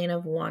feeling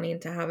of wanting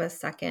to have a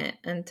second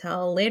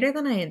until later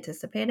than I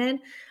anticipated.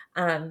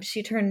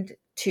 She turned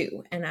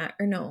 2, and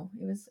or no,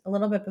 it was a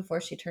little bit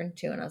before she turned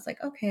 2, and I was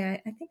like,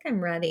 okay, I think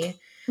I'm ready.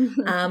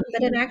 But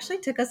it actually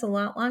took us a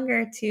lot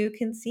longer to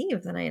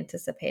conceive than I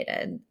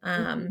anticipated.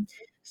 Mhm.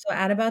 So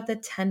at about the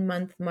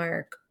 10-month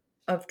mark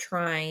of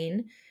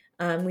trying,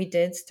 we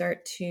did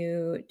start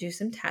to do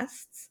some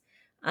tests.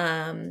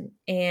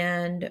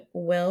 And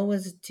Will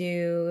was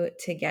due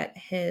to get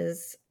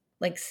his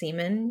like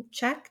semen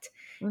checked.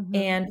 Mhm.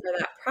 And for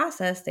that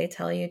process, they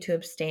tell you to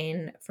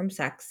abstain from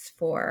sex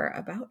for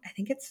about, I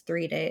think it's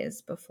 3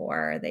 days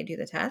before they do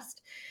the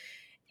test.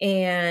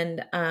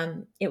 And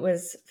it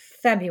was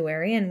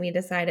February, and we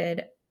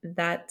decided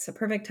that's a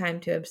perfect time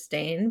to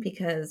abstain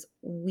because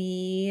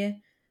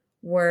we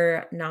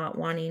were not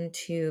wanting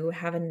to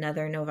have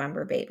another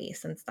November baby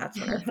since that's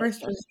when our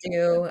first was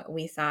due.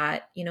 We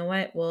thought, you know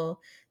what? Well,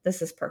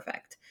 this is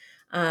perfect.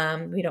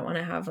 We don't want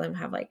to have them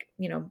have like,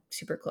 you know,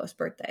 super close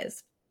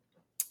birthdays.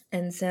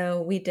 And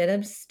so we did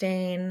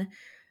abstain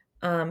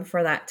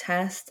for that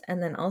test.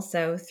 And then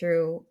also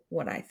through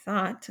what I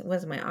thought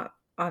was my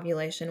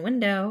ovulation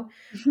window.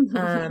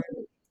 Um,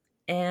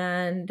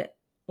 and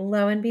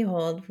lo and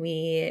behold,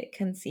 we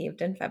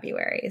conceived in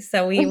February.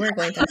 So we were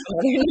going to have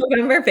another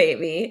November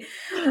baby.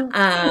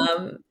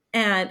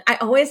 And I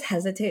always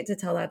hesitate to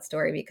tell that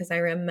story because I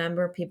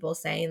remember people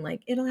saying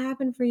like it'll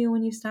happen for you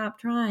when you stop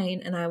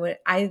trying, and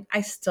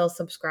I still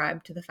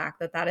subscribe to the fact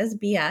that that is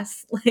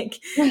BS. Like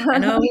I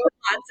know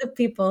lots of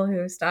people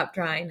who stop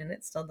trying and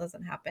it still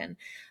doesn't happen.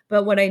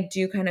 But what I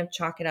do kind of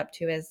chalk it up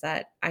to is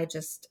that I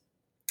just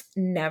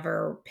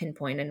never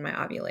pinpointed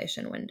my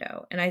ovulation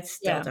window, and I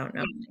still Yeah. don't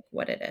know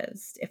what it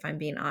is, if I'm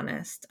being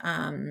honest.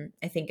 I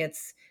think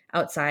it's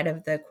outside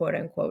of the quote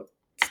unquote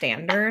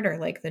standard or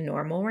like the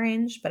normal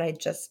range, but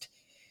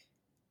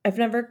I've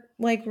never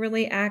like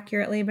really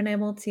accurately been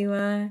able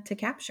to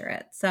capture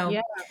it. So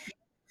Yeah.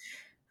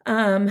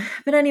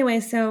 but anyway,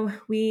 so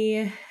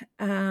we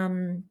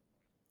I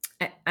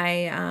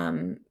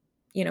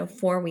you know,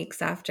 4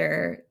 weeks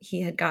after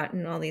he had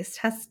gotten all these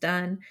tests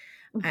done,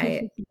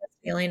 I was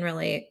feeling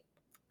really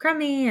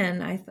crummy,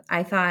 and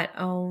I thought,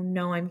 "Oh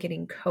no, I'm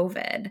getting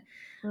COVID."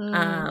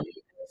 Mm.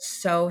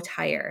 So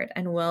tired,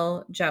 and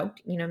Will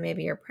joked, you know,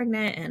 "Maybe you're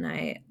pregnant," and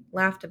I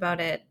laughed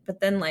about it. But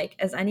then, like,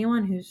 as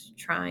anyone who's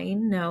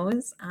trying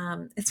knows,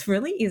 it's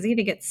really easy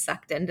to get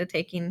sucked into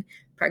taking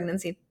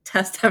pregnancy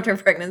test after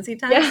pregnancy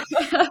Yeah. test.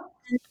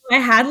 I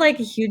had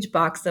like a huge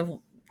box of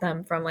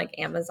them from like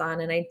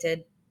Amazon, and I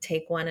did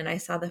take one, and I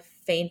saw the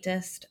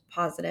faintest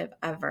positive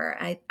ever.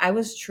 I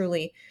was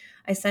truly,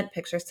 I sent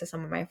pictures to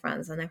some of my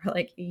friends, and they were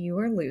like, "You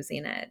are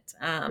losing it."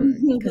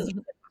 Because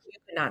you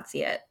could not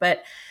see it.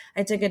 But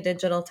I took a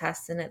digital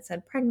test and it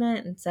said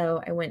pregnant. And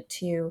so I went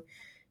to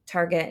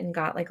Target and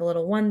got like a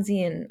little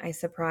onesie, and I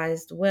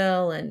surprised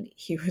Will, and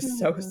he was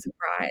so Mm.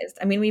 surprised.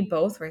 I mean, we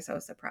both were so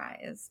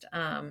surprised.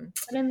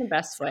 But in the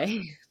best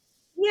way.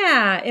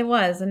 Yeah, it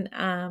was. And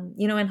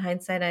you know, in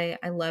hindsight,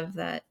 I love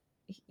that,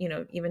 you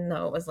know, even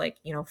though it was like,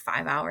 you know,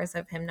 5 hours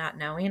of him not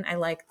knowing, I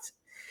liked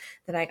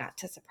that I got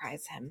to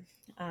surprise him.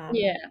 Um,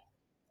 Yeah.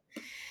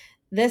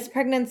 this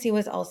pregnancy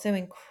was also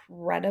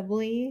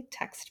incredibly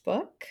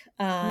textbook.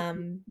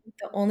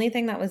 The only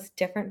thing that was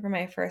different from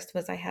my first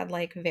was I had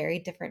like very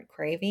different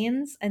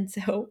cravings. And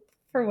so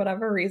for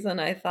whatever reason,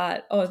 I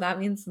thought, oh, that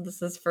means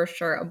this is for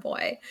sure a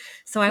boy.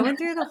 So I went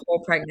through the whole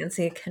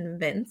pregnancy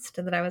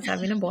convinced that I was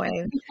having a boy.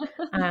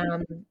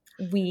 Um,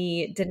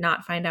 we did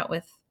not find out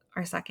with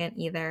our second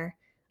either.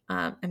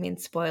 I mean,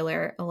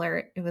 spoiler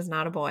alert, it was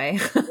not a boy.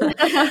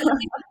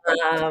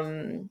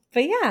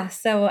 But yeah,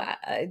 so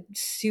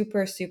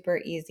super,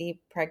 super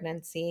easy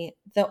pregnancy.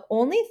 The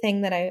only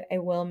thing that I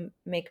will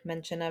make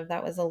mention of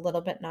that was a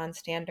little bit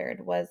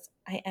non-standard was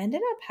I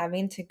ended up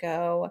having to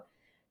go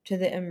to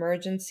the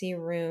emergency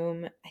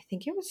room. I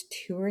think it was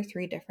 2 or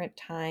 3 different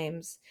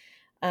times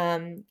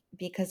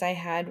because I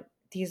had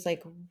these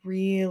like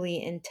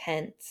really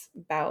intense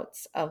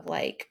bouts of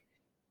like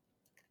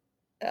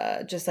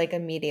just like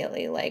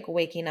immediately like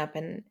waking up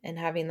and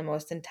having the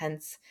most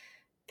intense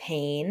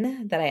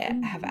pain that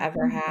I have Mhm.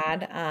 ever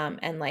had,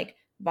 and like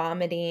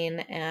vomiting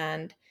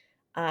and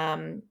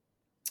um,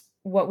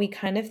 what we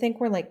kind of think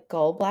were like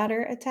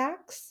gallbladder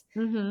attacks.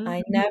 Mhm.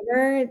 I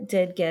never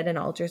did get an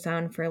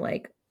ultrasound for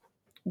like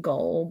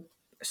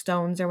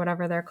gallstones or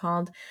whatever they're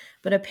called,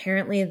 but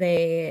apparently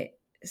they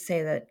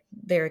say that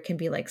there can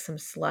be like some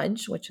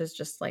sludge, which is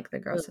just like the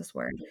grossest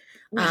word,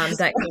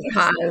 that can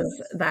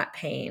cause that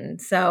pain.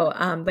 So,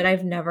 but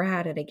I've never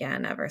had it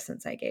again ever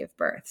since I gave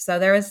birth. So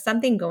there was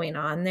something going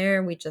on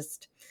there. We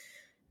just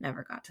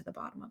never got to the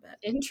bottom of it.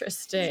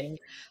 Interesting.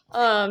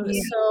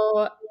 Yeah.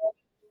 So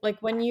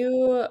like when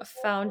you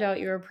found out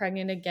you were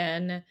pregnant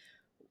again,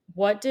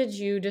 what did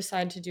you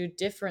decide to do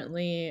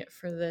differently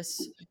for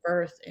this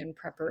birth in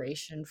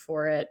preparation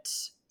for it?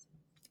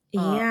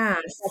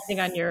 Reflecting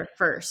on Yes. your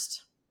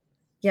first.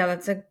 Yeah,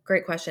 that's a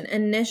great question.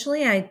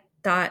 Initially, I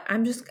thought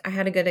I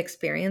had a good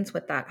experience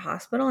with that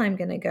hospital. I'm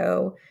going to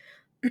go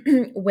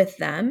with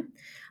them.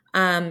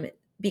 Um,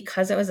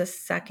 because it was a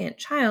second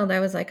child, I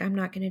was like, I'm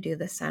not going to do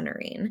the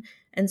centering.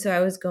 And so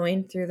I was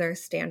going through their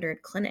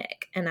standard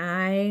clinic and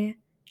I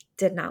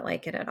did not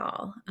like it at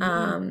all.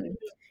 Mm,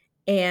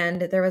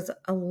 And there was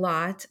a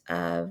lot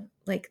of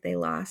like, they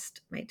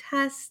lost my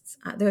tests.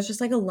 There was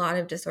just like a lot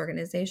of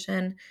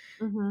disorganization.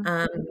 mhm,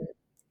 Um,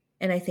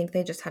 and I think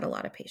they just had a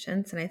lot of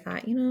patience. And I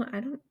thought, I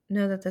don't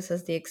know that this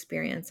is the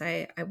experience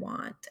I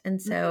want.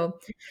 And mhm. so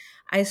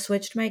I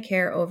switched my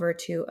care over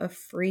to a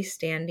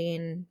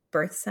freestanding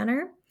birth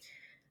center.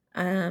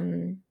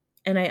 Um,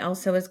 and I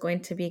also was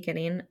going to be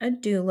getting a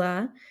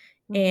doula.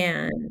 Mhm.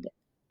 And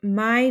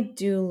my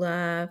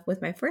doula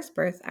with my first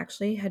birth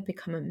actually had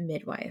become a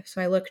midwife.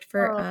 So I looked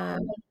for,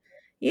 Oh,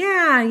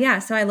 yeah.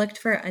 So I looked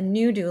for a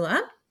new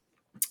doula.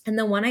 And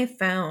the one I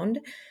found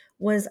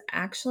was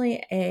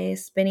actually a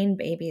spinning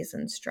babies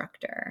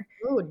instructor.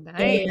 ooh,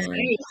 nice.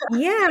 And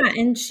yeah,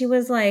 and she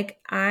was like,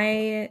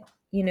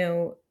 you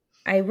know,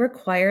 I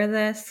require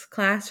this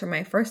class for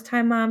my first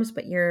time moms,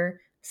 but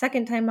you're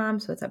second time mom,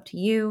 so it's up to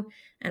you.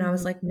 And I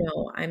was Mhm, like,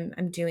 no,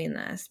 I'm doing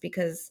this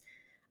because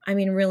I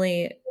mean,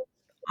 really,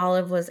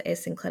 Olive was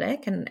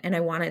asynclitic and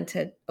I wanted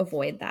to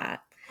avoid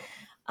that.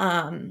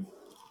 Um,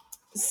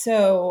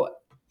 so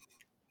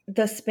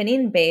the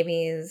spinning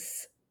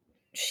babies,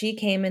 she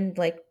came and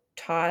like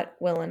taught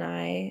Will and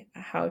I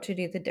how to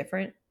do the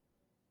different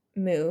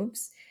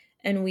moves.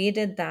 And we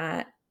did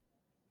that,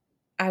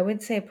 I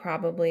would say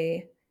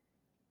probably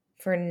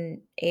for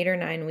 8 or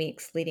 9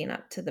 weeks leading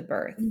up to the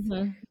birth.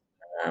 mhm.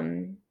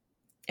 Um,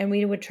 and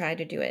we would try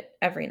to do it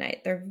every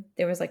night. There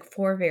was like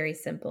four very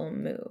simple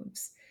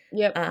moves.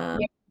 Yep. Um,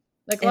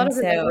 Like a lot and of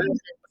so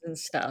inversions and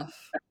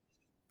stuff.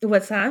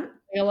 what's that?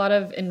 Like a lot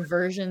of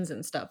inversions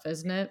and stuff,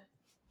 isn't it?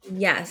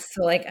 Yes.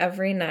 So like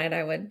every night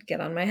I would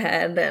get on my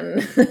head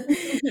and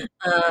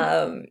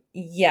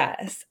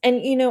yes.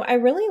 And I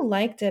really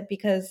liked it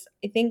because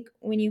I think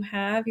when you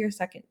have your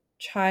second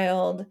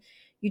child,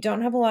 you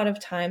don't have a lot of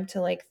time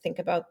to like think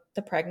about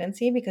the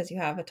pregnancy because you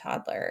have a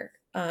toddler.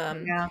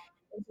 Yeah.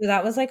 So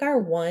that was like our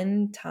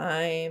one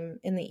time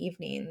in the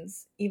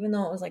evenings, even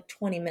though it was like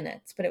 20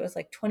 minutes, but it was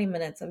like 20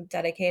 minutes of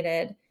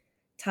dedicated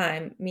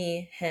time,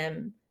 me,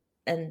 him,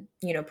 and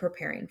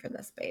preparing for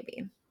this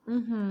baby.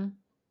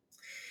 Mhm.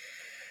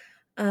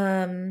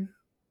 Um,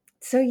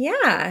 so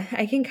yeah,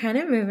 I can kind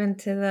of move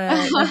into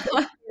the birth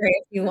story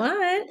if you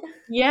want.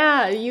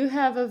 Yeah, you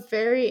have a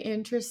very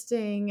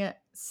interesting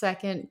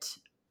second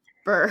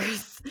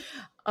birth.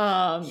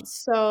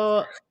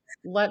 So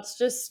let's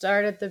just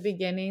start at the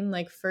beginning,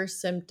 like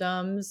first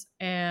symptoms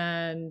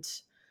and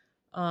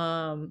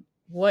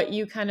what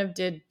you kind of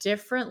did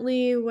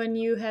differently when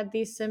you had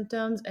these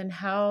symptoms and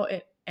how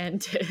it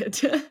ended.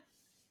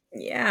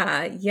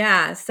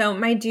 Yeah. So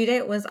my due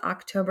date was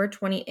October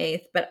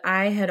 28th, but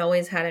I had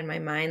always had in my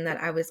mind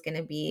that I was going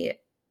to be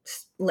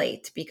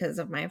late because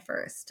of my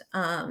first.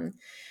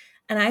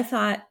 And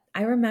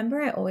I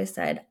remember I always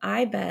said,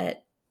 I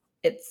bet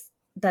it's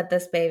that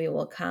this baby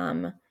will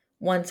come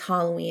once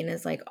Halloween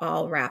is like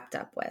all wrapped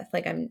up with.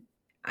 Like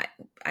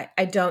I,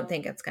 I don't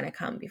think it's going to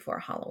come before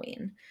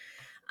Halloween.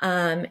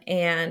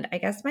 And I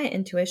guess my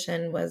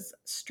intuition was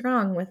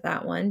strong with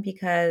that one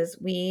because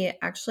we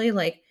actually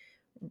like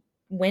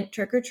went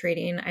trick or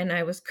treating and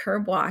I was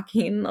curb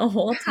walking the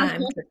whole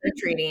time trick or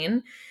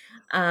treating.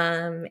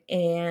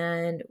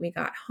 And we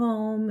got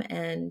home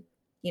and,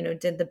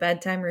 did the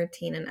bedtime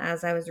routine. And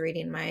as I was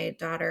reading my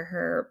daughter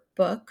her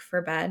book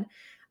for bed,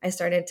 I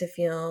started to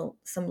feel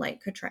some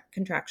light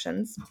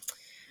contractions.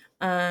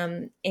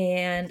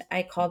 And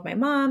I called my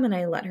mom and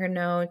I let her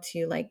know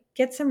to like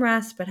get some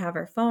rest, but have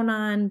her phone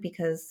on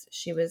because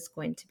she was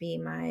going to be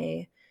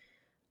my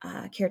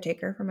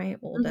caretaker for my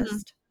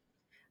Mhm, oldest.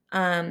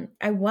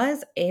 I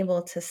was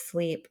able to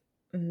sleep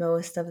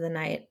most of the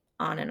night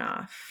on and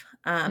off.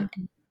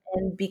 mhm,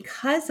 And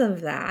because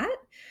of that,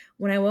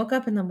 when I woke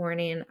up in the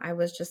morning, I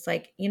was just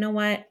like, you know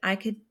what? I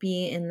could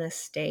be in this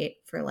state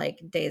for like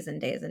days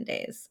and days and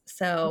days.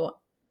 So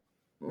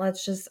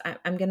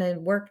I'm going to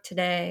work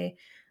today.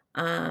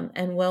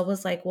 And Will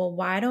was like, well,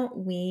 why don't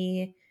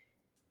we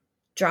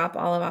drop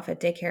Olive off at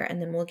daycare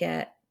and then we'll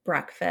get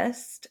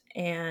breakfast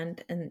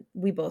and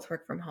we both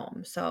work from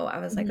home. So I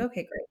was like, Mhm.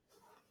 okay, great.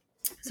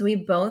 So we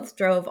both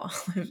drove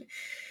Olive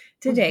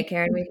to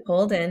daycare and we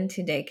pulled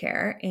into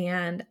daycare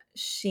and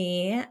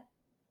she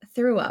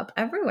threw up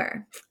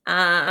everywhere.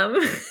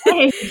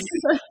 Nice.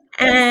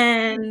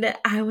 And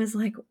I was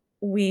like,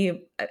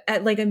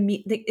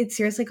 it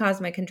seriously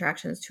caused my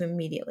contractions to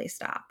immediately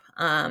stop,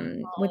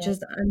 which Oh.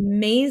 is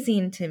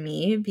amazing to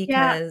me Yeah,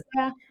 because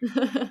yeah.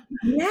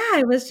 yeah,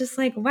 I was just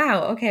like,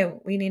 wow, okay,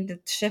 we need to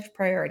shift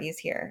priorities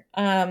here.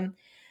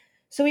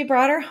 So we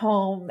brought her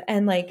home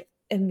and like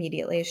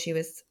immediately she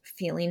was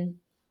feeling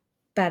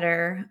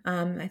better.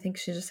 I think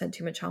she just had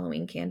too much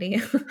Halloween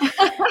candy.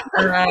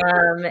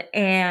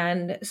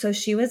 And so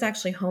she was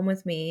actually home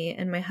with me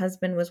and my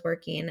husband was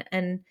working.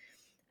 And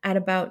at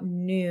about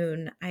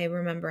noon, I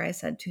remember I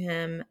said to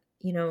him,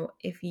 you know,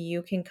 if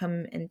you can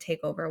come and take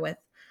over with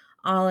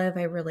Olive,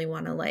 I really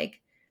want to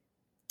like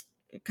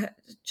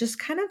just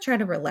kind of try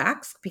to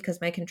relax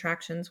because my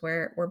contractions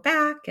were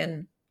back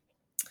and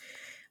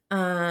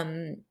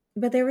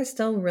but they were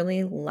still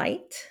really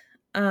light.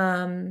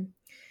 Um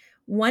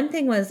One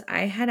thing was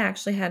I had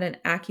actually had an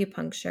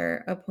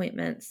acupuncture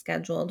appointment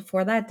scheduled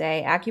for that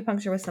day.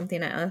 Acupuncture was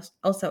something I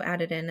also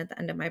added in at the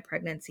end of my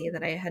pregnancy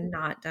that I had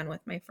not done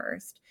with my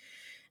first.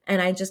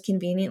 And I just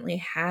conveniently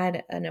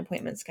had an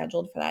appointment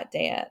scheduled for that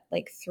day at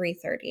like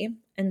 3:30.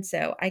 And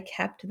so I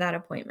kept that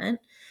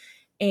appointment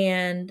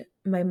and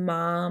my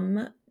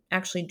mom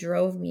actually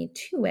drove me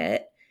to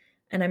it.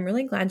 And I'm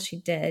really glad she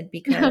did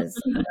because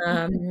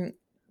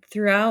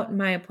throughout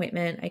my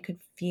appointment, I could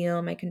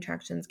feel my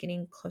contractions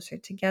getting closer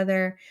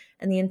together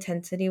and the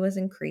intensity was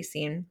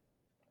increasing.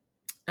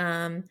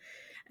 Um,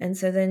 and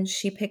so then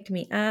she picked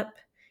me up,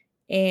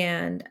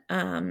 and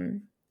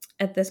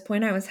at this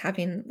point, I was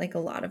having like a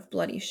lot of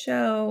bloody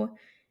show,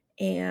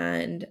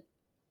 and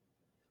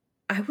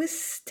I was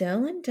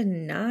still in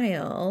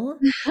denial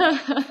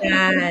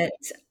that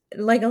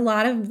like a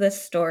lot of the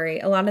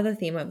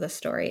theme of the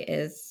story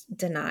is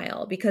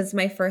denial because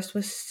my first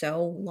was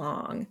so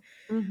long.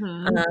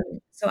 Mhm.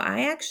 So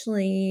I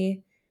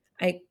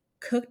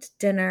cooked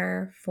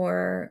dinner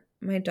for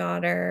my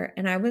daughter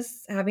and I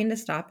was having to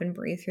stop and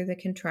breathe through the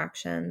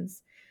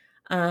contractions.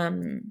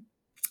 Um,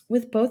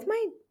 with both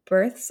my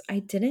births, I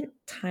didn't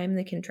time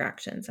the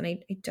contractions and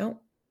I don't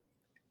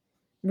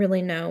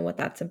really know what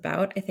that's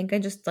about. I think I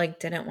just like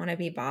didn't want to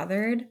be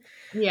bothered.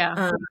 Yeah.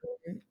 Um,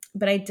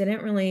 but I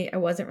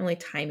wasn't really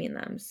timing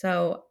them.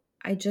 So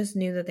I just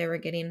knew that they were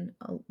getting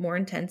more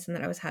intense and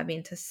that I was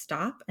having to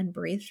stop and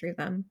breathe through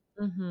them.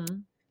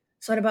 Mhm.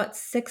 So at about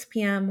 6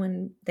 p.m.,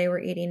 when they were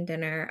eating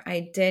dinner,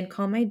 I did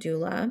call my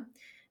doula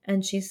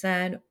and she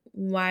said,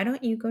 why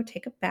don't you go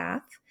take a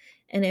bath?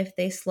 And if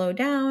they slow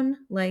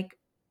down, like,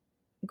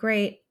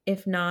 great.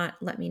 If not,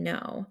 let me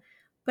know.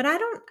 But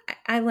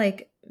I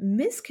like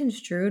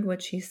misconstrued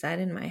what she said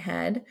in my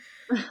head.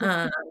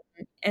 Um,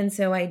 and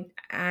so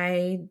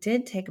I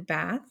did take a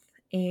bath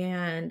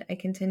and I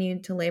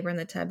continued to labor in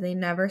the tub. They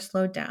never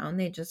slowed down.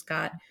 They just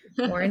got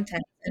more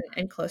intense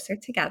and closer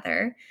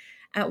together.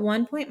 At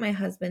one point, my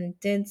husband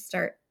did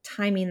start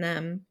timing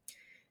them,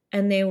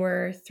 and they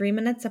were 3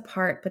 minutes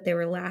apart, but they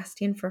were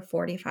lasting for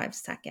 45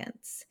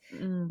 seconds.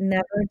 Mm.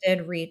 Never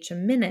did reach a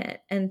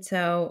minute. And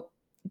so,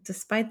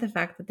 despite the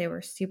fact that they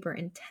were super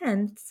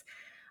intense,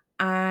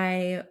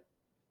 I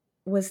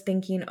was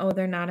thinking, oh,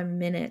 they're not a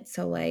minute.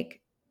 So,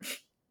 like,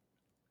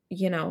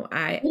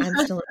 I'm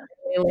still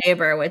in early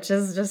labor, which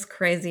is just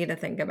crazy to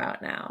think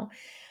about now.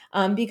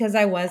 Because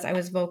I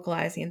was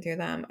vocalizing through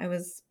them. I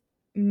was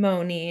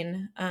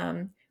moaning.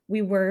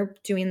 We were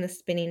doing the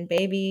spinning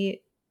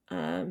baby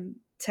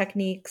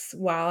techniques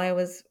while I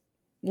was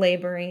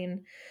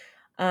laboring.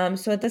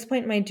 So at this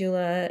point, my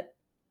doula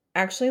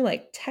actually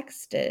like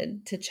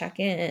texted to check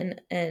in,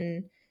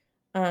 and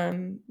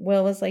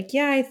Will was like,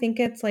 "Yeah, I think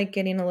it's like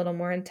getting a little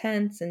more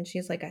intense," and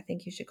she's like, "I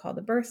think you should call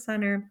the birth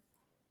center."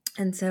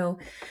 And so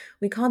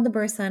we called the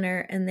birth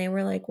center and they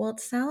were like, well,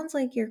 it sounds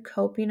like you're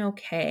coping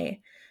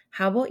okay.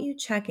 How about you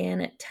check in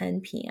at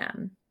 10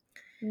 p.m.?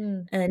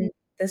 Mm. And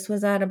this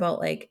was at about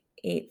like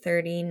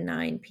 8:30,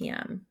 9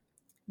 p.m.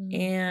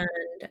 Mm.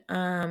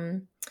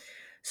 And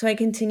so I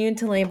continued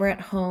to labor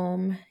at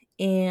home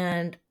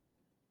and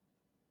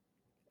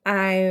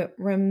I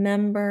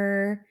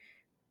remember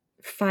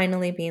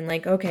finally being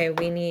like, okay,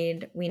 we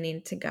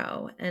need to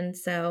go. And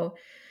so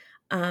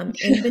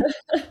in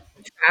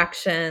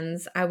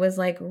actions. I was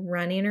like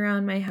running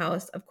around my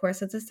house. Of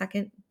course, it's a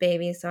second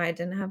baby, so I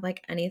didn't have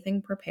like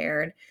anything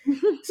prepared.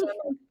 So I'm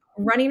like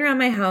running around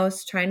my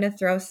house trying to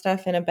throw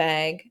stuff in a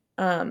bag.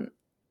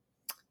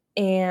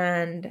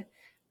 And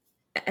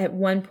at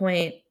one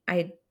point,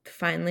 I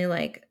finally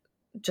like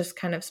just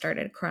kind of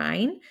started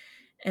crying.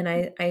 And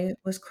I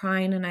was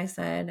crying and I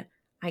said,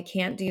 I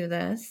can't do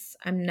this.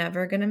 I'm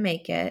never going to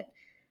make it.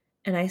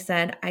 And I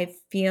said, I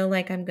feel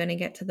like I'm going to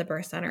get to the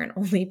birth center and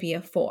only be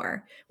a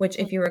 4, which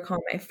if you recall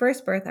my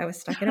first birth, I was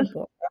stuck in a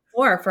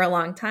 4 for a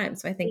long time.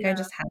 So I think I Yeah.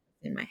 just had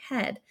it in my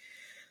head.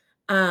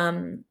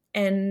 And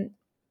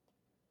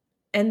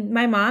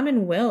my mom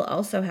and Will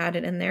also had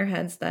it in their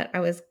heads that I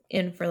was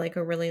in for like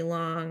a really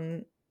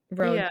long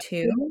road Yeah.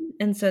 too.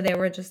 And so they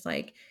were just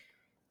like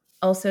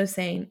also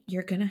saying,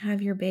 you're going to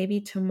have your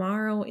baby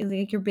tomorrow.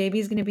 Like your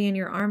baby's going to be in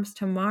your arms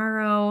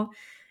tomorrow.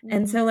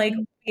 And so like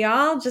we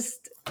all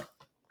just,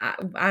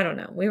 I don't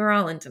know. We were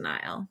all in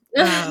denial.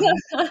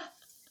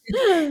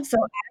 So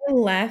I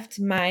left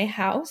my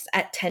house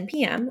at 10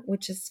 p.m.,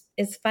 which is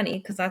funny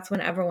because that's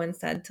when everyone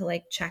said to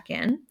like check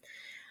in.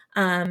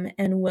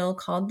 And Will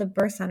called the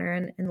birth center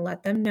and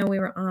let them know we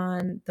were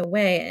on the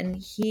way.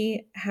 And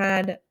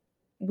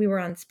we were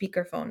on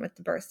speakerphone with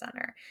the birth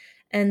center.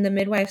 And the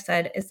midwife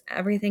said, is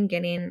everything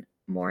getting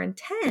more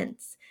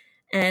intense?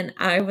 And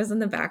I was in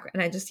the background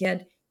and I just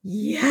yelled,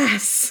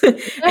 yes.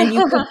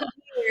 And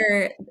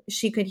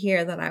she could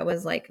hear that I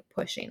was like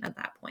pushing at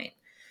that point.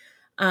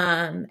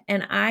 And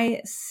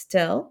I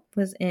still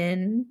was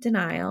in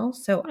denial.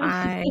 So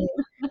I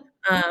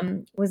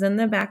was in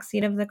the back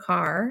seat of the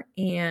car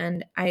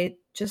and I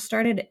just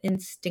started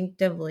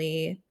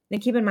instinctively,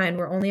 and keep in mind,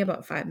 we're only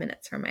about 5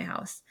 minutes from my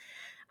house.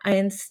 I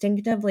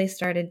instinctively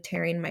started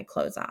tearing my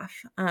clothes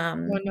off.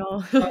 Oh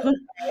no. So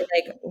I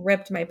like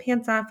ripped my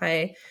pants off.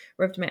 I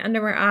ripped my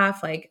underwear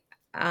off.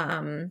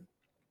 And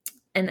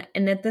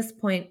at this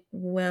point,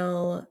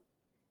 Will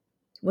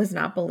was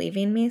not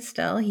believing me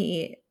still.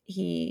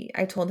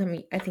 I told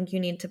him, I think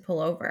you need to pull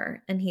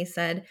over. And he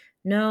said,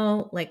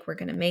 no, like we're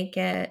going to make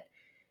it.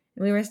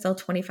 And we were still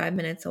 25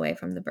 minutes away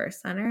from the birth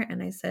center.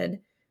 And I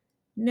said,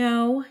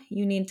 no,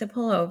 you need to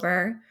pull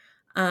over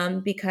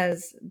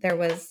because there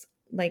was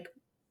like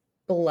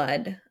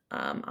blood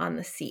on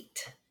the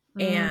seat.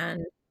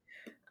 And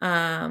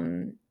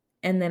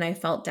then I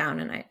felt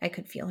down and I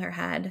could feel her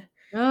head.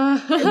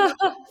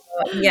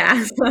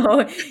 Yeah,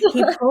 so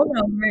he pulled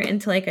over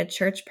into like a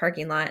church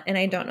parking lot, and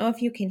I don't know if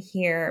you can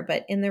hear,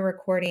 but in the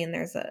recording,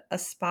 there's a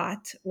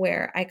spot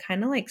where I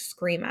kind of like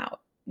scream out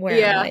where I'm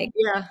Yeah. like,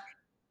 Yeah.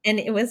 and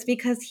it was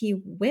because he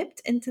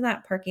whipped into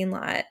that parking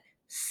lot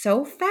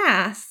so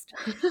fast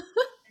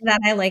that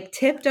I like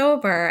tipped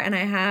over and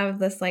I have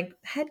this like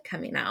head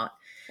coming out.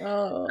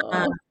 Oh.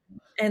 Um,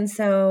 and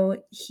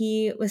so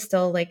he was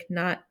still like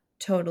not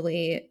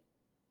totally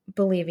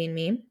believing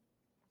me.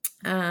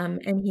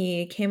 And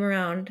he came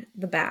around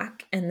the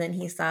back and then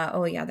he saw,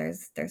 oh yeah,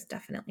 there's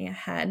definitely a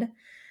head.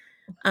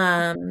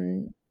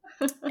 And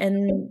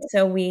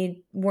so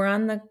we were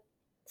on the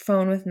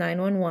phone with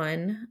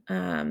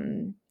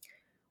 911,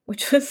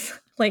 which was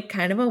like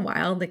kind of a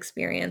wild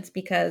experience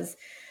because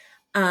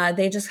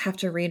they just have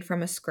to read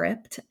from a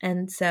script.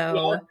 And Yeah.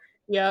 so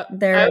Yeah.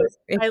 there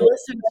I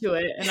listened to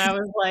it and I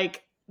was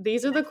like,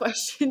 these are the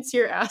questions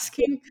you're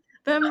asking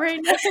them right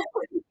now.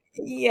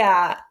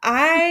 yeah,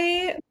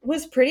 I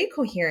was pretty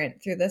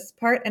coherent through this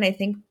part. And I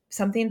think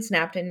something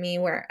snapped in me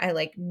where I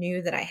like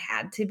knew that I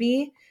had to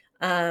be.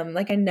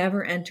 Like I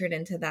never entered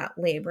into that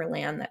labor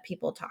land that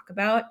people talk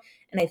about.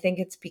 And I think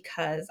it's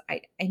because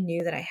I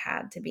knew that I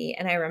had to be.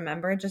 And I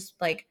remember just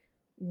like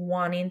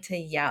wanting to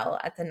yell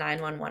at the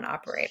 911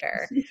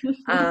 operator.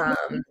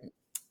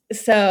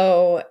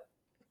 So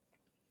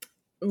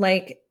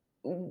like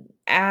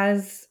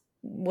as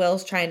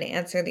Will's trying to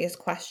answer these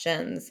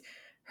questions,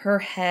 her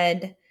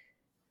head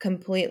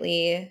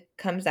completely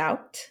comes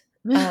out.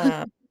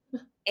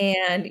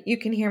 And you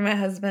can hear my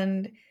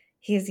husband,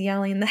 he's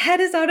yelling, the head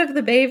is out of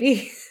the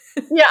baby.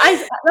 Yeah,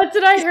 that's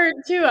what I heard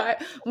too.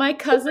 My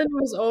cousin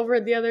was over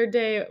the other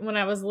day when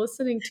I was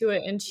listening to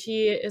it, and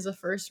she is a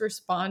first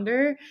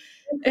responder.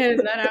 And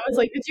then I was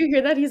like, "Did you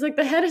hear that?" He's like,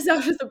 "The head is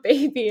out of the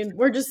baby," and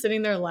we're just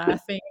sitting there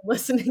laughing,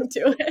 listening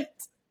to it.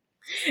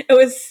 It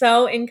was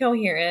so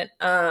incoherent.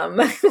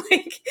 Like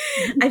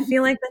I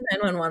feel like the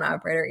 911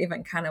 operator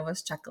even kind of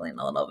was chuckling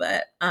a little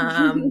bit.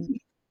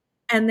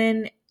 And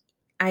then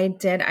I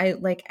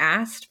like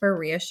asked for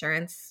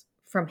reassurance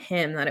from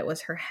him that it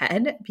was her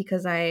head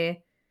because the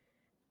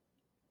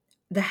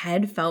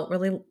head felt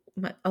really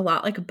a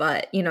lot like a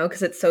butt,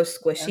 because it's so Yeah.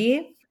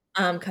 squishy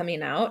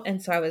coming out.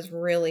 And so I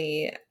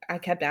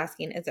kept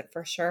asking, is it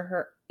for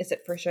sure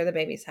the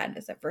baby's head?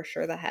 Is it for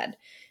sure the head?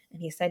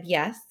 And he said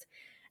yes.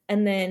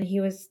 And then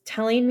he was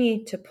telling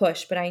me to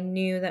push, but I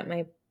knew that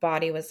my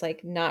body was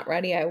like not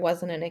ready. I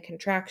wasn't in a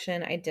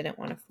contraction. I didn't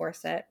want to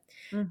force it.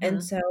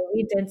 And so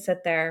we did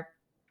sit there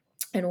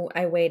and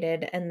I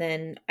waited, and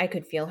then I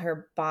could feel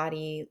her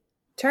body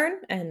turn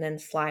and then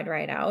slide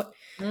right out.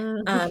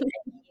 And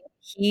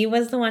he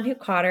was the one who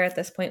caught her. At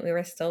this point, we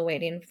were still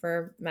waiting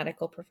for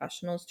medical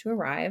professionals to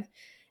arrive.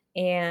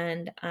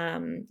 And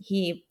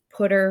he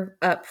put her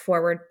up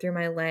forward through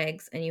my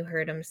legs, and you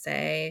heard him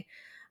say,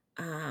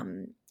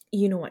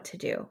 you know what to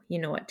do. You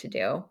know what to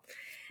do.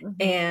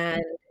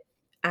 And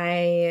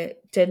I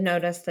did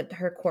notice that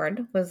her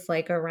cord was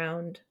like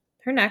around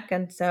her neck.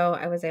 And so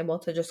I was able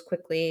to just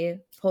quickly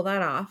pull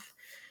that off.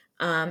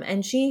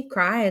 And she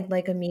cried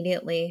like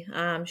immediately.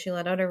 She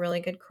let out a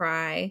really good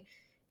cry.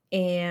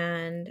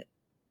 And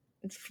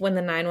when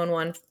the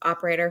 911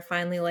 operator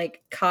finally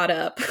like caught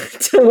up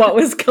to what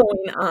was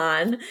going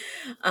on,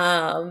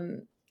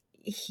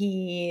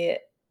 he,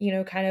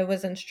 kind of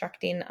was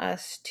instructing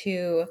us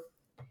to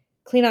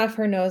clean off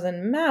her nose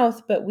and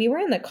mouth, but we were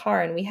in the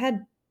car and we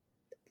had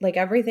like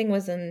everything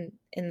was in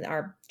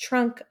our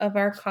trunk of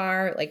our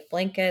car, like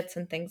blankets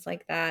and things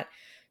like that.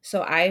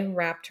 So I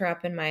wrapped her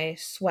up in my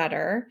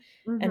sweater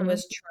and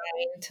was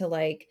trying to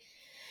like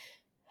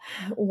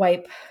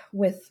wipe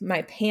with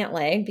my pant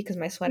leg because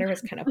my sweater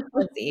was kind of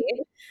fuzzy.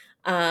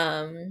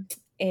 Um,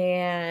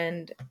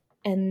 and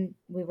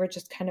we were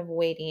just kind of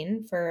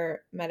waiting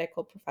for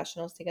medical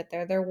professionals to get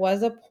there. There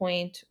was a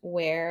point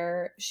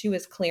where she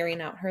was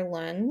clearing out her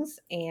lungs,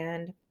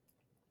 and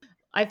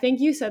I think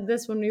you said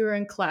this when we were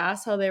in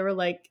class, how they were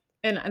like,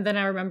 and then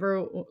I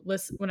remember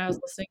when I was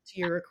listening to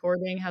your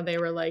recording, how they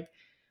were like,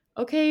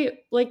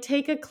 okay, like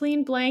take a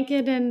clean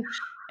blanket and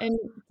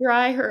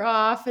dry her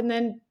off, and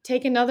then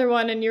take another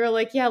one, and you were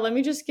like, yeah, let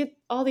me just get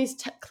all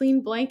these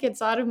clean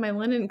blankets out of my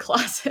linen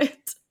closet.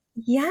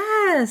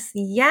 yes,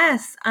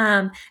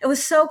 it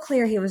was so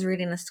clear he was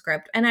reading a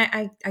script, and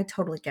I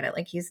totally get it.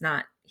 Like he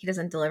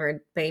doesn't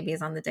deliver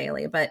babies on the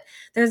daily, but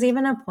there's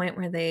even a point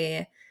where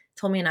they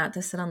told me not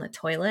to sit on the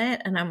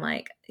toilet, and I'm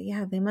like,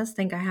 yeah, they must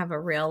think I have a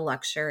real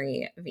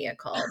luxury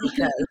vehicle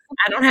because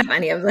I don't have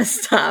any of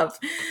this stuff.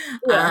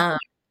 Yeah.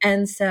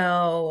 And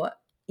so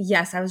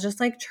yes, I was just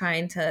like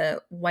trying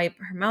to wipe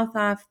her mouth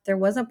off. There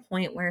was a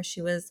point where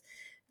she was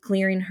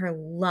clearing her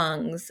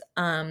lungs,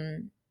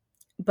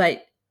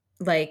 but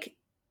like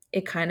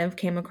it kind of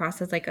came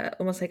across as like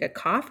almost like a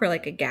cough or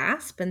like a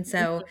gasp. And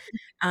so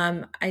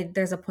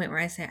there's a point where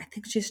I say, I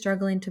think she's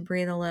struggling to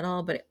breathe a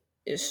little, but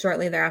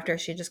shortly thereafter,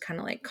 she just kind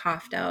of like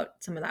coughed out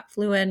some of that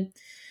fluid.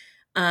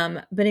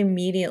 But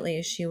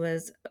immediately she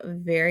was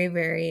very,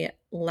 very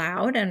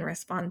loud and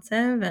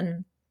responsive.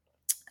 And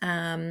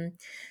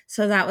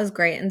so that was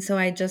great. And so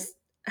I just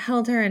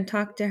held her and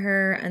talked to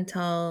her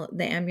until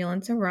the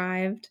ambulance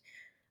arrived.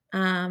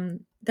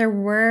 There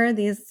were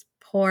these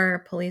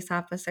poor police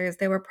officers.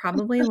 They were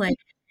probably like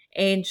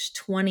age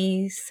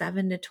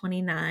 27 to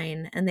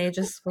 29, and they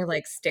just were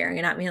like staring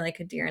at me like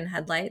a deer in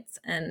headlights.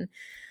 And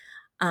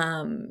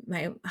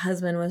my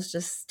husband was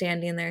just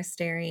standing there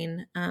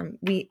staring.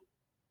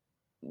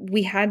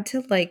 We had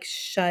to like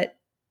shut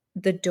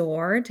the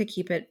door to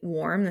keep it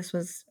warm. This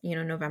was,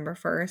 November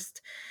 1st.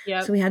 So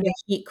Yep. we had the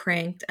heat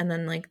cranked, and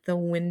then like the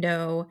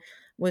window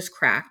was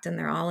cracked, and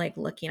they're all like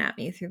looking at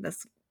me through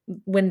this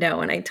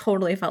window, and I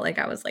totally felt like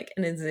I was like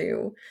in a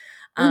zoo.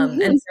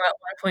 And so at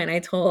one point I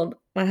told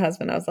my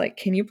husband, I was like,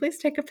 "Can you please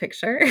take a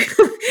picture?"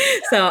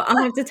 So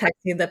I'll have to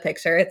text you the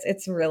picture.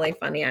 It's really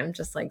funny. I'm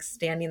just like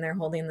standing there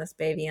holding this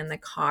baby in the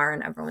car,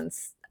 and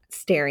everyone's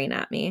staring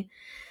at me.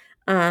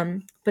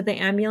 But the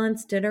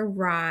ambulance did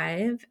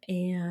arrive,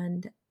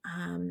 and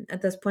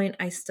at this point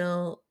I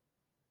still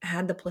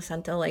had the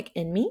placenta like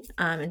in me.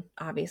 And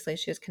obviously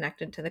she was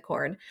connected to the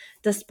cord,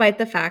 despite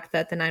the fact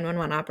that the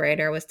 911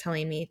 operator was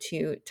telling me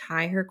to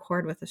tie her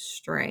cord with a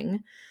string.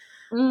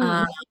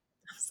 I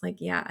was like,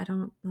 yeah,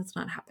 that's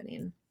not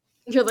happening.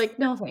 You're like,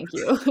 no, thank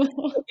you.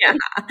 Yeah,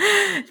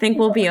 I think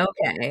we'll be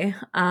okay.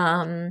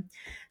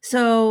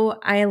 So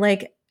I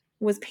like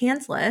was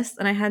pantsless,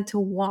 and I had to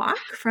walk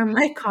from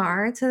my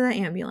car to the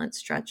ambulance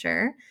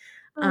stretcher.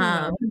 Oh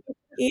Um, no.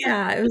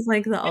 yeah, it was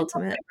like the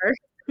ultimate.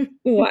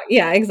 Whatever.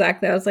 Yeah,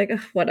 exactly. I was like, "Ugh,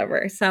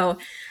 whatever." So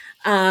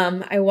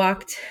I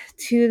walked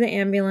to the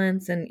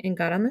ambulance and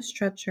got on the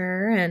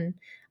stretcher. And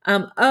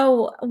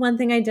one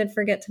thing I did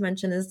forget to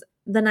mention is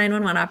the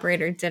 911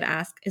 operator did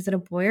ask, "Is it a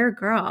boy or a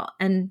girl?"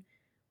 And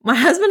my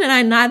husband and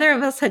I, neither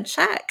of us had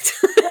checked.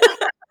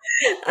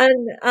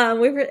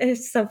 And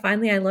so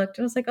finally I looked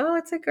and I was like, "Oh,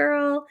 it's a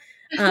girl."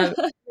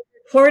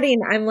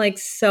 Recording, I'm like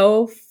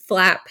so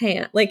flat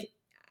pant. Like,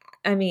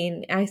 I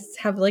mean, I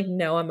have like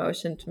no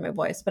emotion to my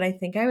voice, but I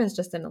think I was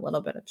just in a little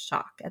bit of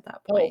shock at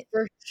that Oh, point.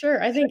 for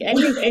sure. I think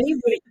anybody who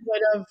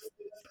would have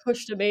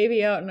pushed a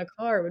baby out in a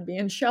car would be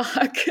in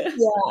shock.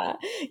 Yeah.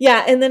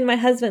 Yeah, and then my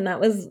husband,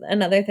 that was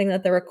another thing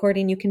that the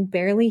recording, you can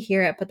barely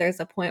hear it, but there's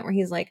a point where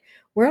he's like,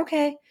 "We're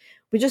okay.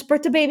 We just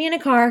birthed a baby in a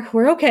car.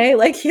 We're okay."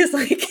 Like he's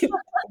like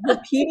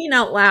repeating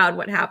out loud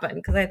what happened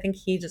because I think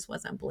he just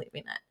wasn't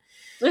believing it.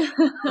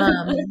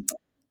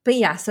 But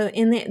yeah, so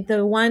in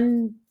the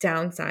one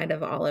downside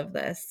of all of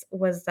this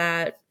was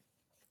that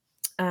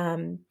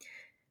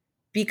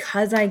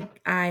because I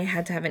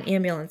had to have an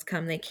ambulance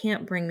come, they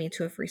can't bring me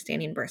to a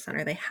freestanding birth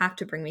center. They have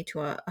to bring me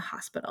to a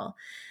hospital.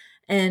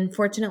 And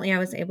fortunately, I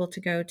was able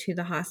to go to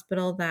the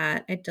hospital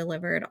that I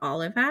delivered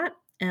Olive at.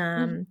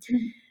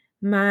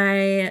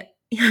 My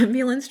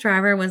ambulance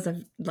driver was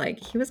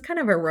he was kind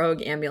of a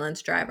rogue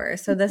ambulance driver.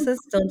 So this is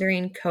still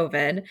during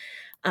COVID.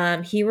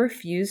 He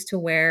refused to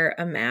wear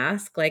a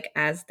mask like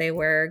as they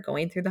were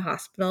going through the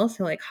hospital.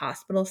 So like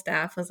hospital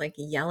staff was like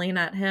yelling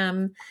at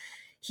him.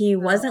 He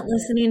wasn't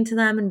listening to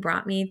them and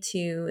brought me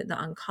to the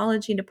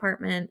oncology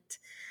department.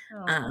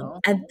 Oh.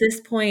 At this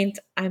point,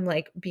 I'm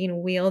like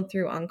being wheeled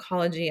through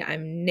oncology.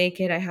 I'm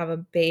naked. I have a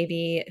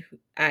baby.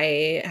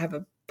 I have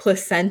a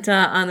placenta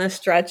on the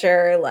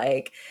stretcher.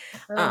 Like,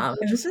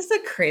 it was just a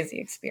crazy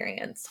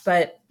experience.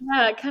 But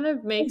yeah, it kind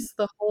of makes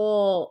the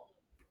whole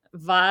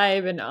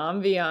vibe and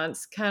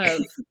ambiance kind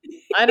of,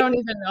 I don't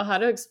even know how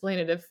to explain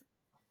it if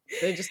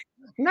they just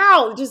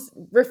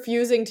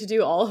refusing to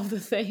do all of the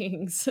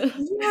things.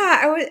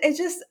 yeah,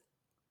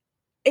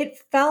 it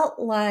felt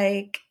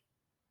like,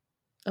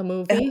 A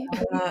movie?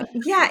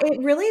 yeah, it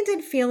really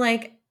did feel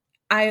like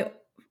I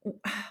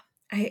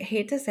I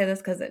hate to say this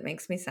because it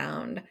makes me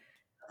sound,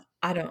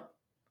 I don't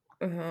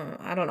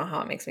I don't know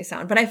how it makes me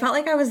sound, but I felt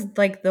like I was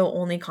like the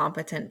only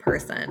competent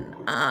person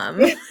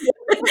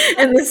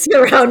in the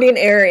surrounding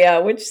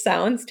area, which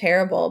sounds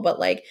terrible, but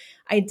like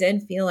I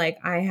did feel like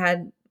I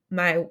had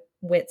my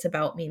wits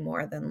about me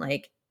more than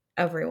like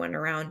everyone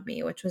around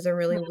me, which was a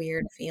really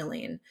weird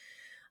feeling.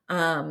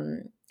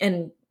 Um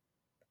and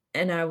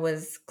and I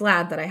was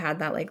glad that I had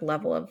that like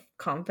level of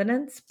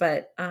confidence.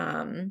 But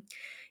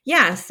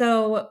yeah,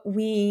 so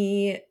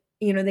they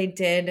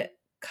did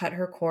cut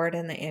her cord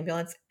in the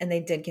ambulance and they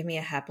did give me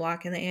a head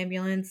block in the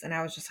ambulance. And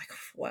I was just like,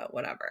 well,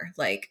 whatever.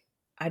 Like,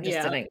 I just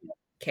Yeah. didn't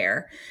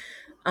care.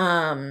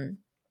 Um,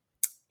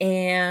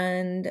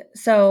 and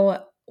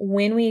so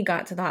when we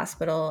got to the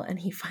hospital and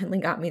he finally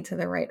got me to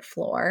the right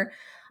floor,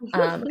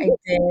 I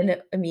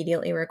did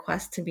immediately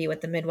request to be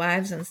with the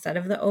midwives instead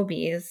of the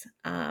OBs.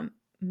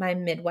 My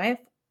midwife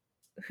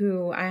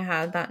who I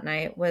had that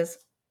night was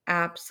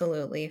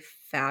absolutely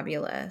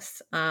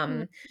fabulous.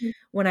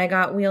 When I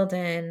got wheeled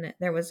in,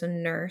 there was a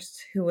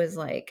nurse who was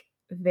like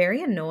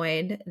very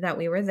annoyed that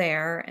we were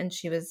there, and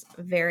she was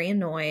very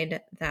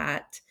annoyed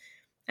that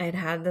I had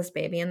had this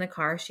baby in the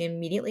car. She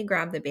immediately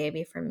grabbed the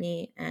baby from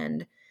me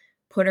and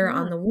put her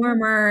on the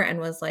warmer and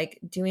was like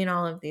doing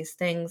all of these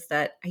things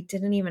that I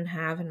didn't even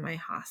have in my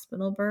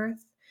hospital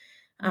birth.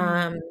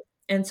 Um,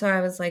 and so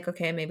I was like,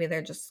 okay, maybe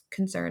they're just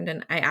concerned.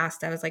 And I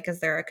was like, is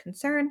there a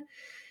concern?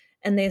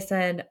 And they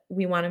said,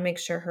 we want to make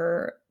sure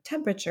her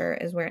temperature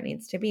is where it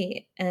needs to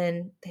be.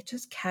 And they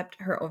just kept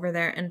her over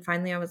there. And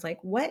finally I was like,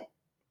 what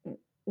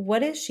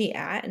is she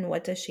at and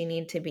what does she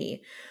need to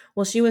be?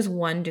 Well, she was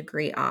 1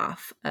 degree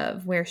off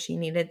of where she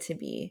needed to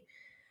be.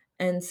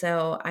 And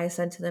so I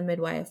said to the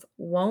midwife,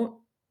 won't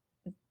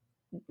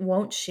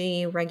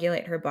she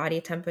regulate her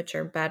body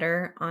temperature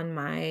better on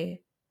my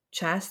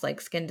chest, like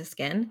skin to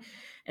skin?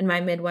 And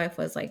my midwife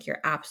was like,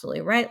 you're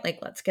absolutely right. Like,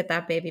 let's get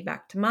that baby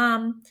back to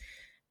mom.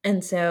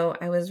 And so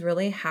I was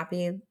really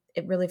happy.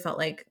 It really felt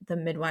like the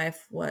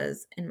midwife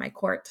was in my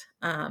court.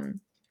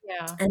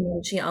 Yeah. And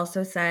then she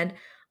also said,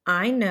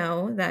 I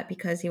know that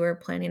because you were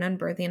planning on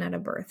birthing at a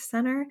birth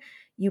center,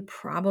 you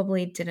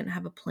probably didn't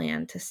have a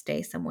plan to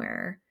stay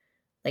somewhere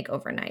like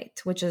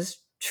overnight, which is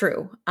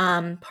true.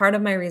 Part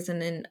of my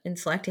reason in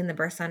selecting the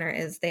birth center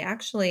is they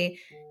actually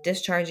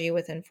discharge you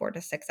within 4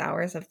 to 6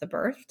 hours of the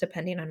birth,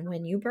 depending on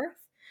when you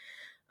birth.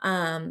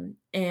 And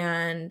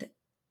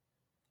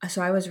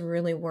so I was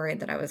really worried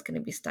that I was going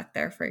to be stuck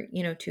there for,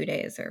 2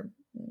 days or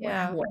what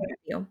Yeah. have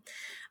you.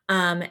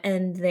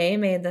 And they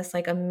made this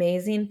like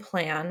amazing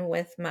plan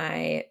with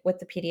the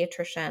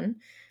pediatrician,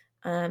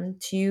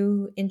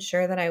 to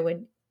ensure that I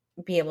would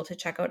be able to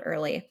check out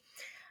early.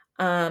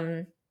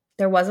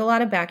 There was a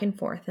lot of back and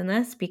forth in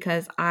this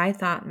because I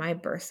thought my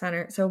birth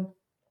center's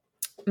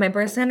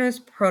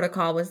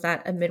protocol was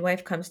that a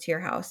midwife comes to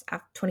your house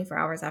 24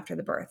 hours after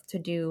the birth to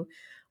do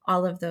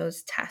all of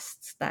those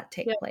tests that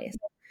take Yeah. place.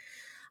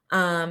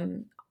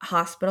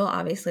 Hospital,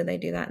 obviously they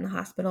do that in the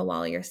hospital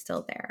while you're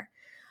still there.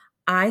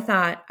 I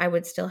thought I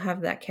would still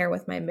have that care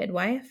with my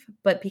midwife,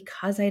 but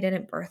because I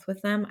didn't birth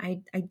with them,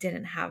 I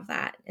didn't have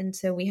that. And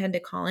so we had to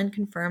call and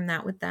confirm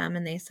that with them.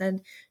 And they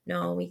said,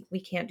 no, we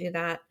can't do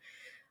that.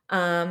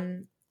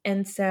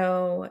 And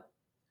so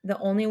the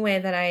only way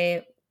that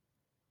I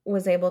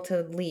was able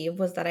to leave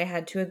was that I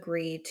had to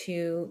agree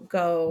to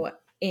go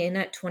in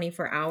at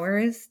 24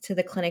 hours to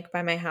the clinic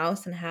by my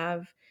house and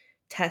have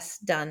tests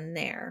done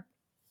there.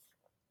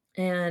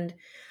 And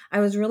I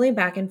was really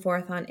back and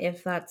forth on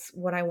if that's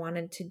what I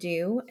wanted to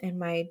do. And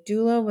my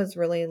doula was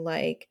really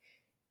like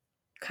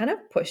kind of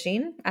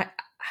pushing.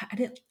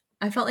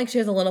 I felt like she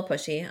was a little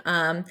pushy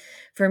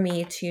for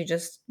me to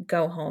just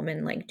go home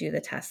and like do the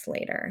test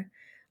later.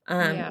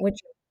 Yeah. Which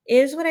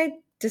is what I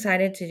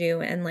decided to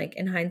do. And like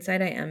in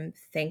hindsight, I am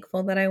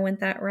thankful that I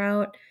went that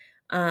route.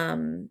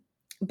 Um,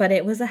 but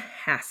it was a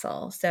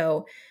hassle.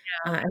 So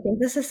I think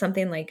this is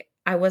something like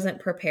I wasn't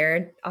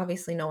prepared.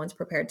 Obviously, no one's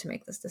prepared to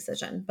make this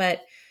decision,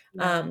 but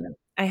Yeah.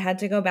 I had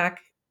to go back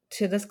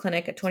to this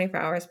clinic at 24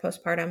 hours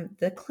postpartum.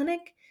 The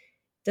clinic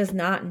does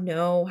not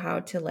know how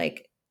to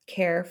like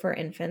care for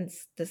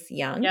infants this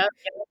young. Yep.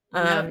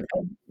 Yep.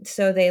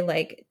 So they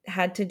like I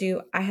had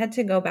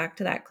to go back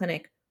to that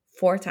clinic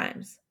 4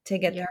 times to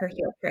get Yep. her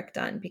heel prick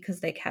done because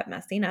they kept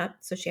messing up.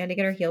 So she had to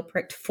get her heel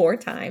pricked 4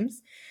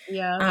 times.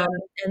 Yeah.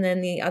 And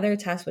then the other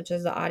test, which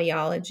is the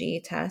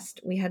audiology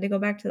test, we had to go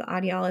back to the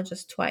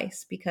audiologist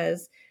twice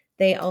because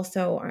they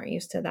also aren't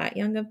used to that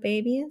young of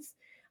babies.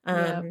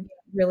 Yeah.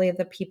 Really,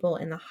 the people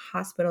in the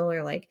hospital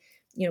or like,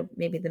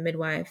 maybe the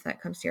midwife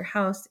that comes to your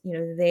house,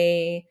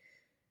 they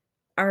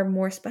are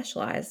more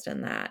specialized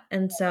in that.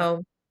 And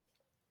so,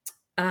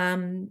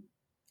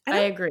 I I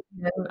don't agree.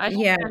 know. I had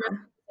Yeah. kind of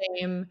the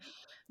same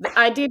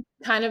I did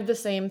kind of the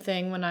same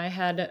thing when I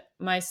had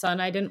my son.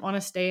 I didn't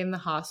wanna stay in the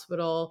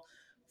hospital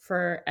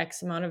for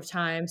X amount of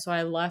time, so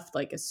I left,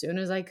 like, as soon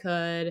as I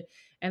could,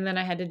 and then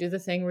I had to do the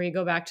thing where you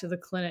go back to the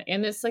clinic,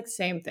 and it's, like,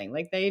 same thing,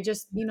 like, they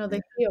just they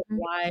see a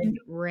wide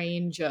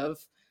range of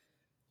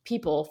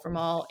people from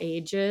all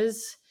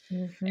ages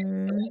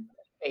Mhm.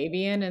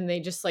 baby in, and they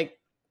just, like,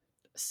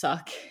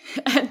 suck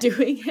at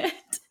doing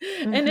it.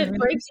 And it Mhm.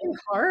 breaks your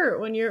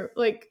heart when you're,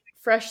 like,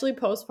 freshly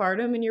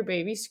postpartum and your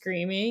baby's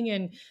screaming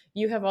and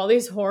you have all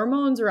these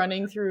hormones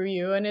running through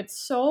you, and it's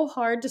so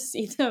hard to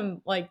see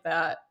them like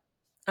that.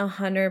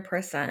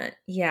 100%.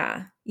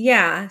 Yeah.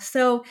 Yeah.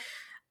 So,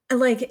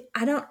 like,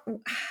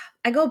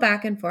 I go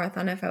back and forth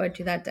on if I would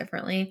do that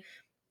differently.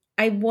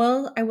 I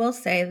will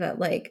say that,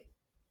 like,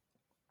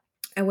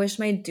 I wish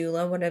my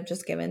doula would have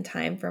just given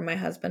time for my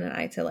husband and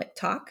I to, like,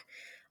 talk,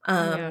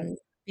 Yeah.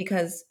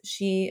 because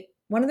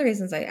one of the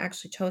reasons I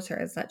actually chose her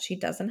is that she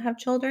doesn't have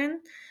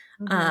children,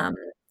 Mhm. um,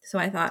 so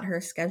I thought her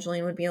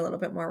scheduling would be a little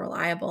bit more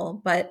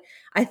reliable, but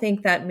I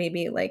think that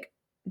maybe, like,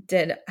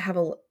 did have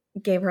a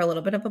gave her a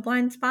little bit of a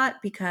blind spot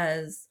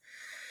because,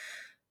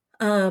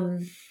 um,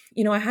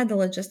 I had the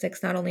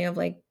logistics not only of,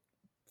 like,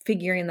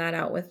 figuring that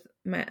out with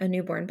a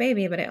newborn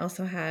baby, but I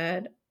also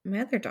had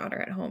my other daughter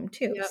at home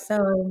too. Yep.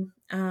 So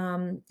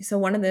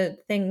one of the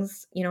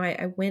things,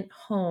 I went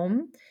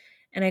home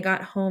and I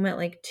got home at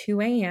like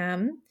 2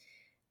 a.m.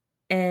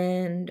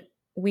 and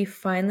we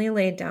finally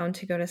laid down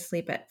to go to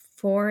sleep at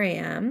 4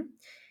 a.m.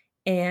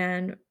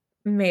 and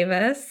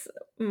Mavis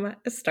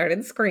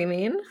started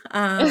screaming,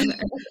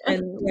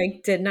 and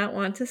like did not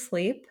want to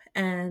sleep.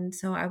 And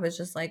so I was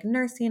just like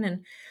nursing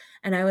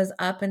and I was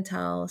up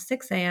until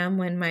 6 a.m.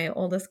 when my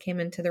oldest came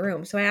into the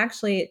room. So I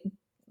actually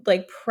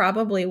like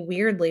probably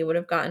weirdly would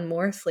have gotten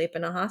more sleep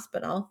in a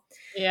hospital.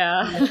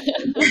 Yeah.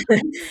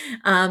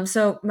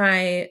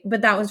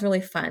 But that was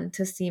really fun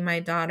to see my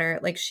daughter.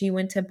 Like she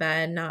went to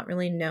bed not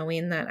really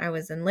knowing that I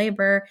was in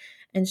labor,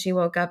 and she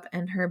woke up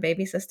and her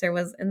baby sister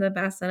was in the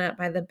bassinet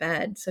by the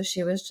bed. So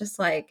she was just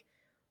like,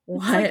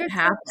 It's like what a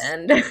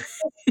happened?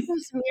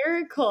 Christmas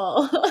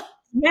miracle.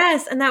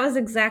 Yes, and that was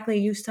exactly,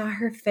 you saw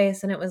her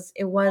face and it was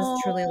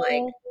truly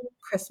like Oh,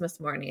 Christmas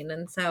morning.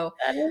 And so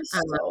that is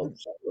so um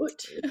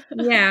cute.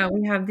 yeah,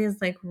 we have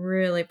these like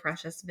really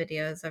precious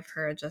videos of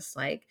her just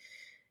like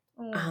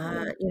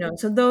Oh,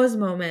 so those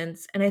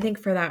moments, and I think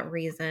for that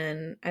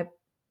reason,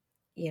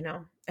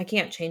 I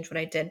can't change what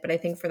I did, but I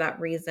think for that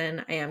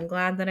reason, I am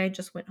glad that I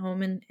just went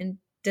home and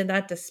did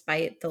that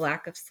despite the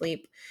lack of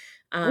sleep,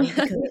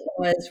 because it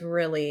was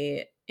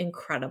really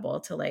incredible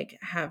to like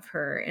have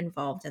her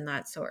involved in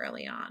that so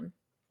early on.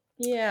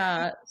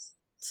 yeah.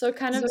 So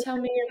kind So of tell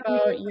me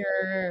about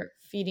your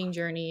feeding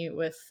journey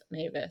with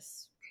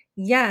Mavis.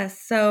 yes,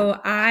 so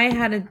I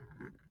had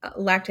a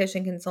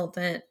lactation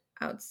consultant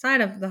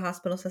outside of the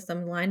hospital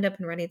system lined up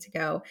and ready to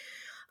go.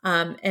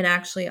 And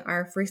actually,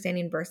 our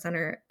freestanding birth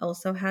center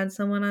also had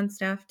someone on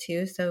staff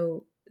too.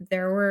 So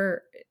there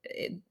were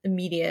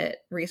immediate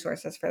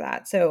resources for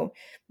that. So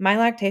my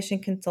lactation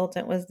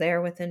consultant was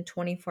there within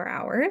 24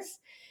 hours.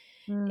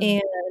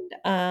 Mm.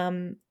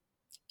 And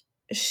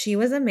she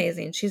was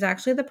amazing. She's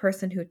actually the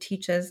person who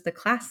teaches the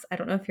class. I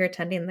don't know if you're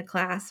attending the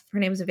class. Her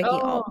name's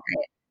Vicky Oh,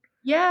 Albright.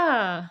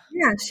 yeah.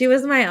 Yeah, she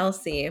was my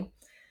LC.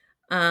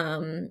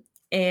 Um,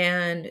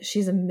 and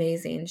she's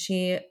amazing.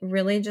 She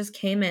really just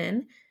came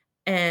in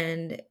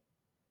and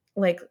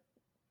like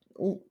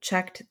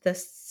checked the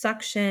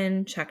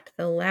suction, checked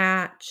the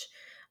latch.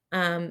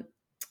 Um,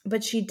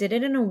 but she did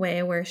it in a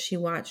way where she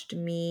watched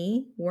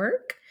me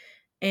work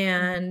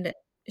Mm. and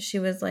she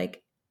was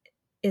like,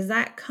 is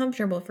that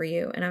comfortable for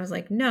you? And I was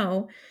like,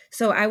 no.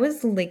 So I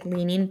was like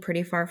leaning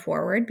pretty far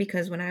forward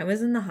because when I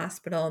was in the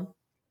hospital,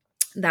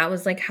 that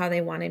was like how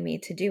they wanted me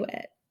to do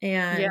it.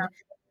 Yeah. And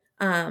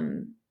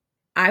um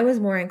I was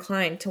more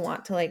inclined to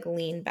want to like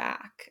lean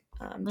back,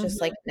 just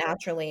Mhm. like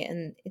naturally.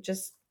 And it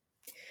just,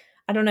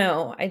 I don't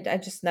know. I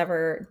just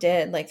never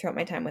did like throughout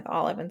my time with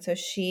Olive. And so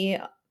she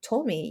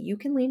told me, you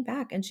can lean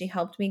back. And she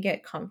helped me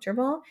get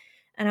comfortable.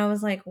 And I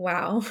was like,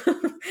 wow,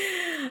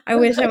 I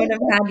wish I would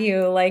have had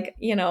you like,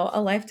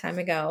 a lifetime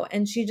ago.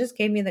 And she just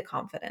gave me the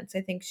confidence.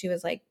 I think she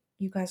was like,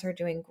 you guys are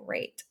doing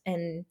great.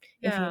 And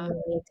if you Yeah.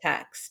 need me,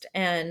 text.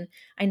 And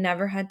I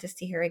never had to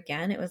see her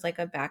again. It was like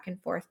a back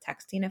and forth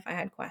texting if I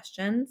had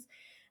questions.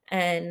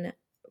 And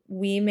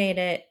we made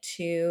it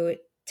to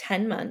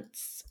 10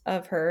 months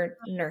of her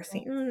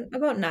nursing,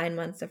 about 9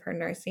 months of her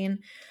nursing.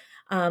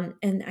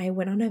 And I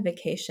went on a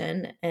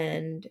vacation.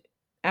 And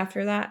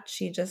after that,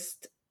 she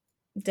just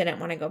didn't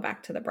want to go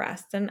back to the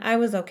breast. And I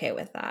was okay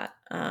with that.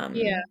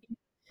 Yeah.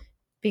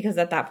 Because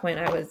at that point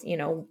I was,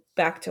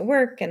 back to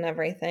work and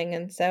everything.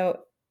 And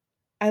so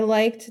I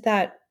liked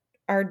that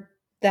our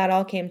that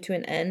all came to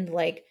an end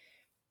like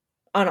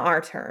on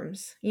our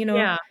terms,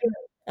 Yeah.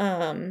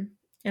 um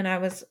and I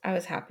was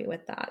happy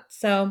with that.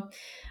 So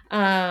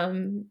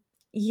um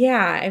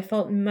yeah, I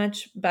felt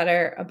much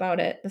better about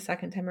it the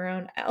second time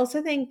around. I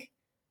also think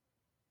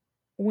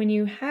when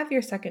you have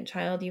your second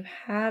child, you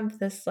have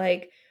this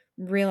like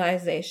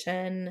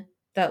realization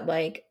that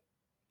like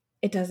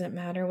it doesn't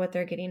matter what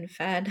they're getting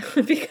fed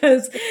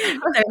because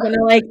they're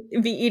gonna like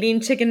be eating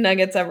chicken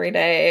nuggets every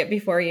day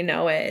before you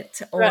know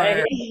it. Right.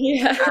 Or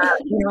Yeah.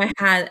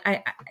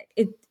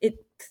 it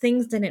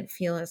things didn't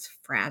feel as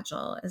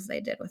fragile as they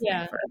did with my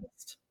Yeah.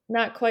 first.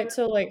 Not quite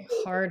so like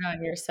hard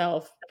on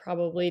yourself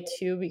probably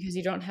too, because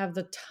you don't have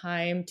the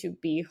time to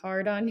be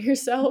hard on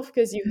yourself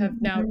because you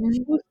have now 2 Mhm.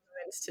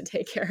 humans to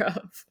take care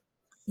of.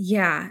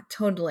 Yeah,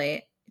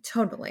 totally.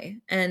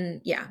 Totally.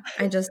 And yeah,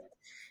 I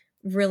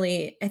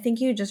think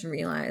you just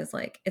realize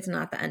like it's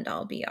not the end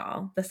all be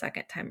all the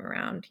second time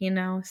around, you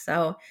know?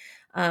 So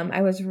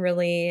I was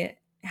really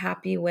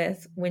happy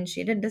with when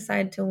she did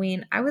decide to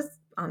wean. I was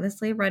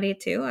honestly ready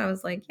too. I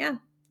was like, yeah,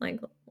 like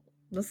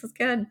this is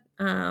good.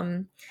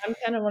 I'm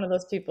kind of one of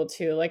those people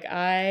too. Like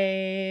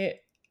I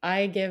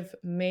give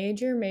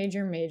major,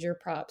 major, major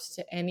props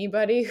to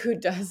anybody who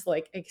does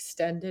like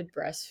extended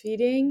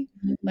breastfeeding.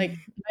 Like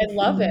I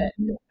love it.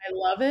 Mhm. I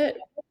love it.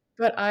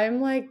 But I'm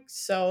like,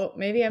 so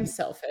maybe I'm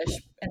selfish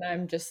and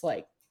I'm just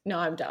like, no,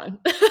 I'm done.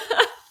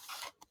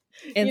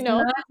 You It's know?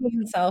 not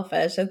being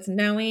selfish. It's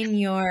knowing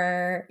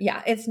your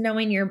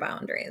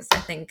boundaries, I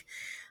think.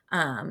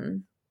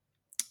 Um,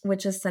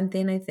 which is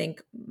something I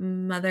think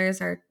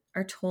mothers are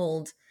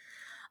told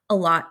a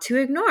lot to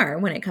ignore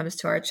when it comes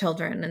to our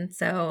children. And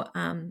so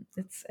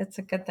it's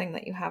a good thing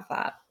that you have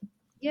that. But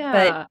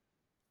Yeah.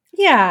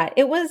 yeah,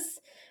 it was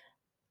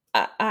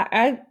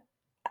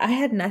I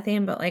had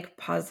nothing but like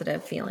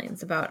positive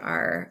feelings about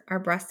our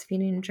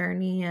breastfeeding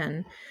journey.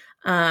 And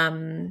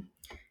um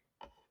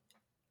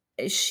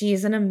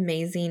she's an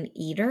amazing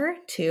eater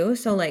too.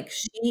 So like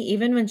she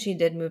even when she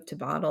did move to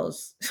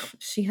bottles,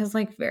 she has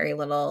like very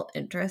little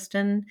interest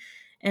in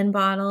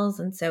bottles.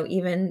 And so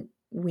even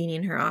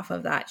weaning her off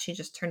of that, she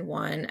just turned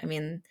 1. I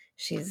mean,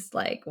 she's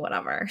like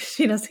whatever.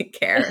 She doesn't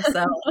care.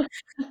 So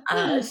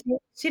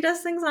she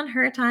does things on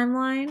her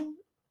timeline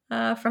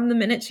from the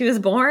minute she was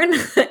born.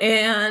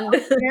 And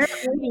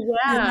Apparently,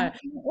 yeah. it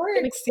Gonna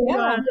works. keep you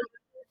Yeah.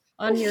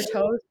 on your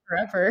toes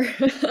forever.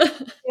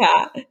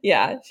 Yeah.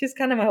 Yeah. She's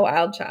kind of my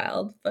wild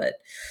child, but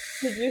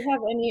Did you have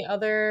any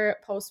other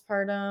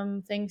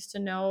postpartum things to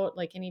note,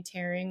 like any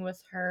tearing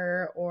with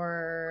her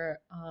or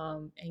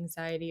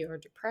anxiety or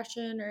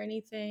depression or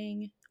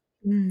anything?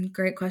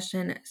 Great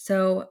question.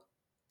 So,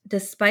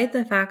 despite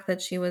the fact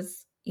that she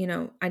was,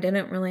 I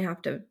didn't really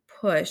have to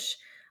push,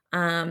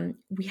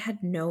 we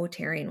had no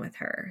tearing with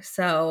her.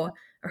 So,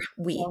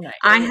 So nice.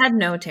 I had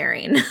no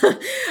tearing,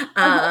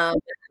 um,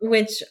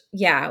 which,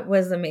 yeah,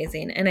 was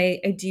amazing. And I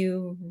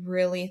do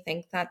really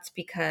think that's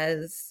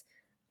because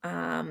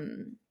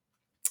um,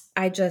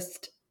 I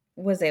just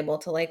was able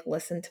to like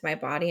listen to my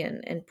body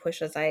and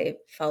push as I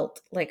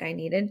felt like I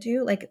needed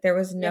to. Like Yeah.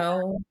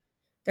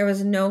 there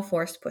was no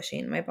forced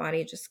pushing. My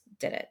body just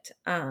did it.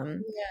 Yeah.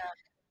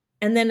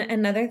 And then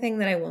another thing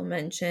that I will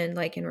mention,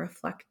 like in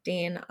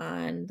reflecting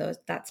on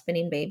that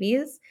spinning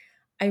babies,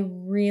 I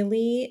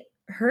really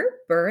her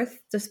birth,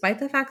 despite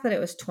the fact that it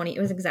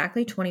was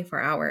exactly 24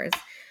 hours,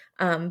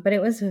 but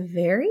it was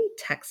very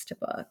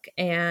textbook.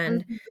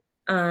 And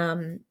Mhm.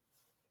 um,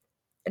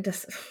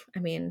 just, I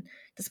mean,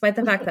 despite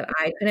the fact that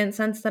I couldn't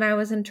sense that I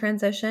was in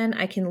transition,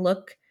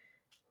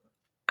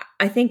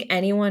 I think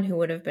anyone who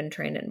would have been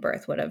trained in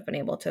birth would have been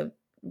able to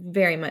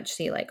very much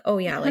see like, oh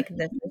yeah, like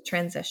this is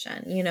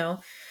transition, you know?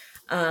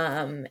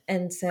 And I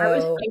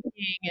was so thinking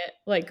it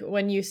like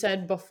when you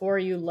said before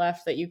you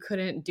left that you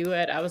couldn't do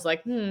it, I was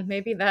like,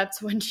 maybe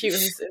that's when she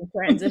was in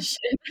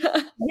transition.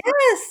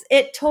 yes,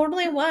 it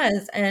totally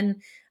was.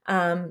 And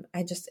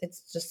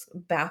it's just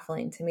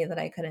baffling to me that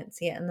I couldn't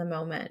see it in the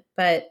moment.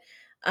 But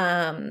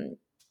um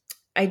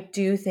I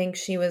do think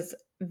she was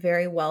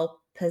very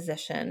well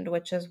positioned,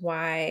 which is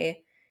why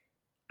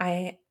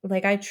I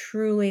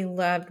truly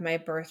loved my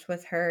birth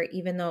with her,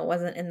 even though it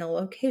wasn't in the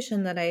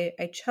location that I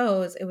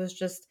chose. It was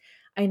just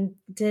I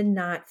did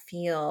not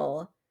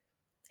feel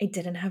I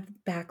didn't have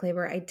back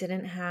labor. I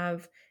didn't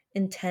have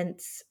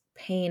intense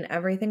pain.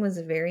 Everything was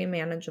very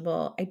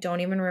manageable. I don't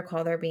even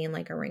recall there being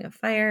like a ring of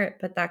fire,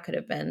 but that could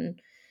have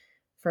been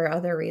for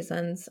other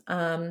reasons.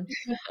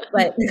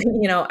 But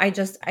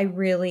I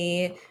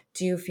really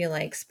do feel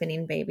like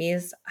spinning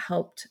babies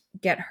helped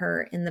get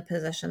her in the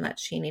position that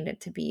she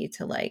needed to be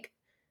to like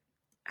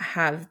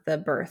have the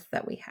birth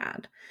that we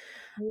had.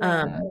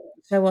 Yeah.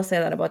 So I will say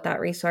that about that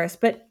resource.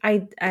 But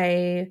I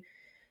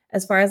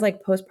as far as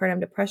like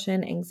postpartum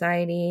depression,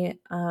 anxiety,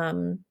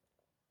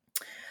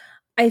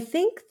 I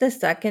think the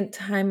second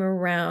time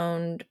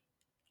around,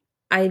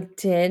 I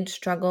did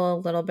struggle a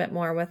little bit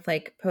more with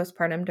like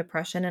postpartum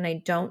depression. And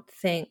I don't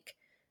think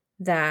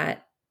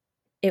that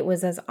it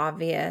was as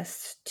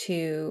obvious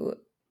to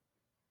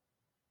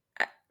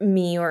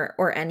me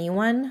or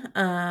anyone.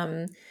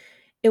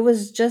 It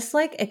was just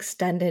like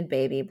extended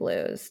baby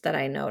blues that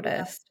I Yeah.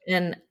 noticed.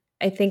 And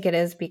I think it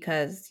is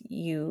because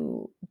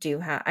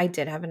I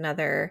did have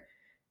another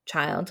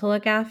child to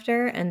look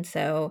after. And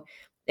so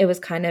it was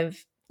kind of,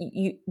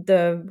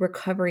 the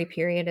recovery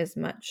period is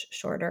much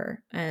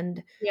shorter,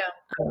 and Yeah.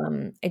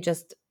 I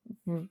just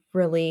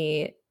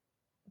really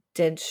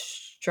did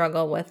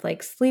struggle with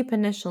like sleep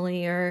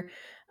initially, or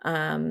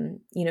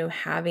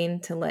having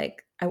to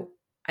like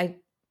I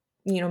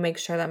make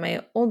sure that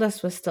my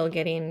oldest was still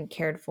getting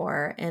cared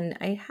for. And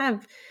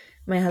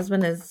my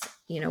husband is,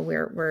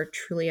 we're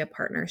truly a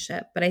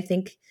partnership, but I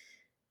think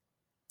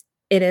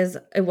it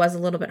was a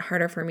little bit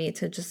harder for me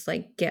to just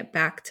like get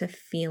back to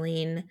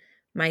feeling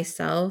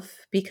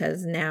myself,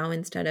 because now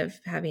instead of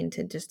having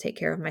to just take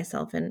care of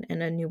myself and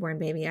a newborn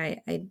baby,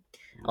 I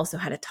also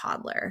had a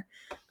toddler.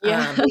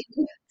 Yeah.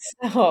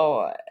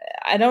 So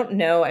I don't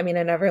know. I mean,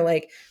 I never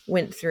like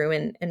went through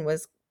and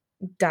was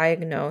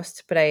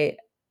diagnosed, but I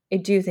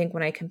do think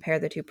when I compare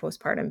the two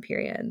postpartum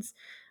periods,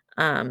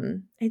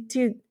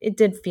 it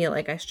did feel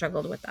like I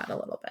struggled with that a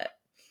little bit.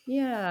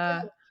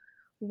 Yeah.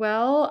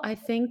 Well, I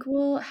think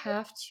we'll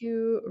have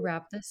to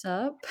wrap this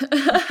up.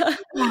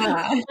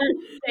 Yeah.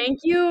 Thank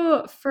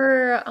you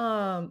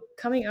for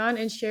coming on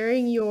and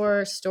sharing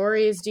your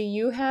stories. Do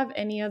you have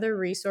any other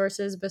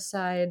resources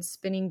besides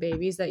Spinning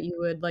Babies that you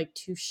would like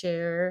to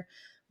share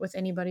with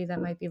anybody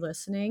that might be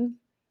listening?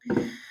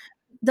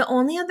 The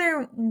only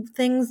other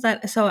things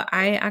so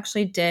I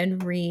actually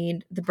did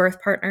read The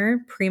Birth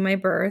Partner pre my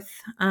birth,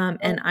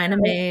 and Ina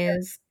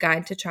May's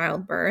Guide to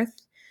Childbirth.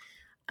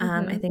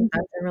 I think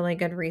that's a really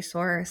good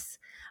resource.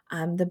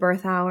 The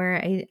Birth Hour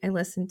I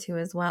listen to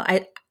as well.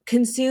 I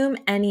consume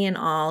any and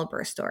all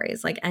birth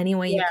stories, like any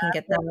way you can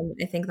get them.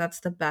 I think that's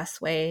the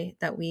best way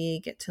that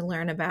we get to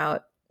learn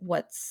about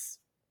what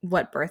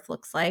birth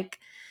looks like.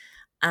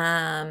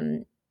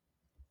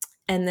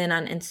 And then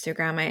on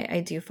Instagram,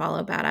 I do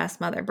follow Badass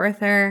Mother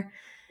Birther.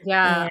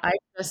 Yeah, And I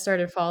just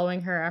started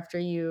following her after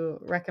you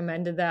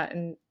recommended that,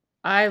 and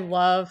I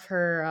love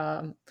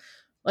her,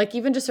 like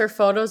even just her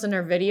photos and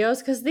her videos,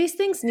 because these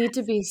things need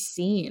to be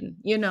seen,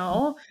 you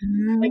know?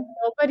 Like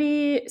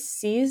nobody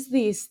sees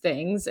these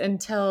things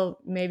until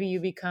maybe you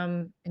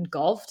become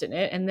engulfed in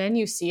it, and then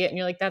you see it and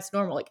you're like, that's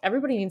normal. Like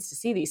everybody needs to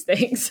see these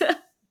things.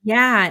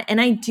 yeah, and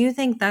I do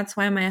think that's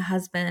why my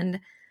husband,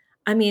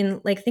 I mean,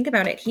 like, think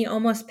about it. He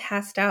almost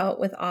passed out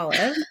with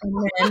Olive,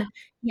 and then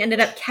he ended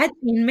up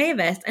catching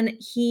Mavis,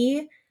 and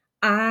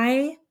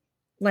I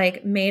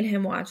like made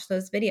him watch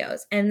those videos.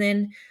 And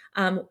then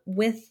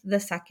with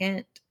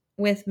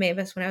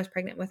Mavis, when I was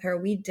pregnant with her,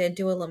 we did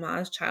do a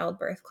Lamaze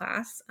childbirth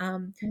class,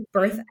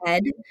 Birth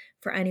Ed,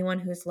 for anyone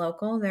who's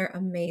local. They're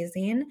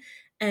amazing.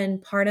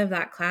 And part of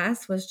that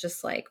class was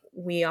just like,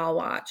 we all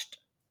watched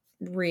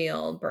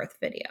real birth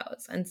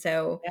videos. And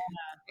so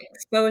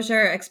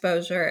exposure,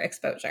 exposure,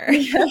 exposure.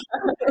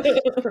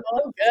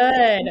 Oh,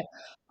 good.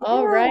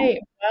 All right.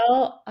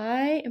 Well,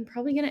 I am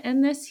probably going to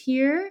end this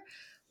here.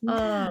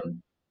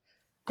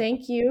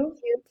 Thank you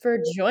for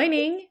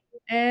joining,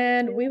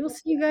 and we will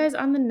see you guys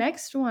on the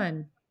next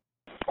one.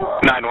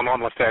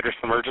 911, what's the address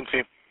of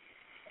emergency?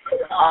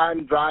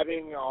 I'm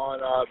driving on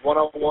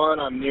 101.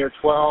 I'm near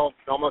 12,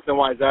 almost in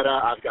Wayzata.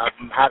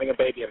 I'm having a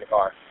baby in the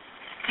car.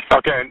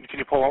 Okay, can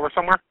you pull over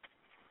somewhere?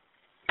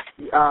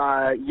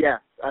 Yes.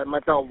 I'm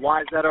at the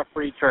Wayzata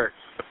Free Church.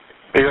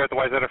 You're at the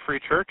Wayzata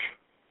Free Church?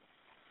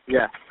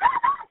 Yes.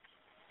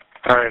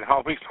 All right,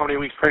 how many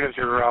weeks pregnant is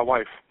your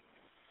wife?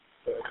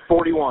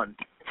 41.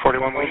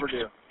 41 weeks?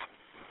 Overdue.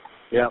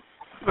 Yep.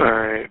 All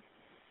right.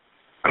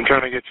 I'm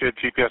trying to get you a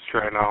GPS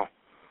right now.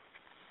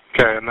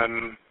 Okay, and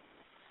then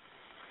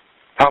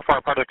how far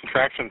apart are the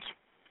contractions?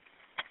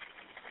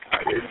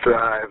 It's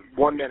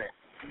 1 minute.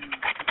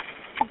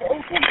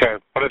 Okay,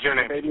 what is your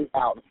name? Baby's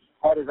out.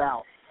 Head is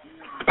out.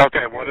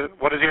 Okay, what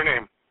is your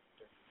name?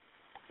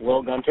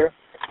 Will Gunter.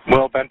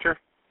 Will Benter?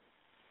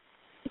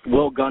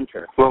 Will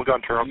Gunter. Will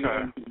Gunter,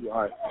 okay.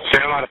 All right.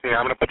 Stay on with me.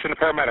 I'm going to put you in the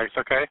paramedics,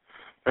 okay?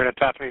 They're going to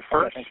talk to me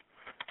first, Okay.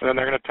 and then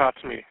they're going to talk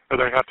to me, or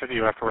they're going to talk to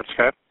you afterwards,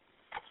 okay?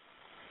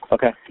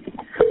 Okay.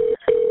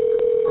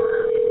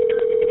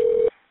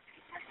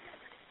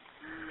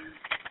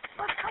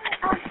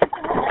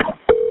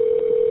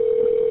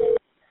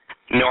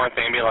 North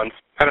Ambulance.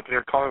 Head up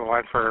there, calling the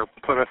line for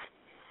Plymouth.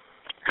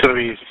 It's going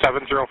to be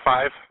 705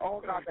 Oh,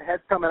 God, the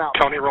head's coming out.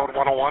 County Road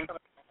 101.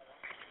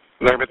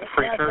 They're at the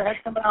Free Yes, Church. the head's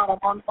coming out.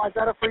 I'm on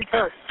Wayzata Free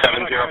Church.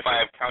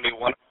 705 County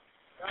 101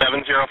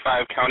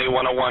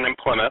 in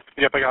Plymouth.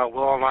 Yep, I got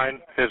Will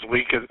online. His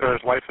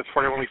wife is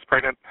 41 weeks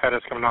pregnant. Head is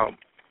coming out.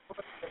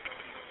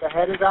 The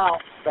head is out.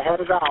 The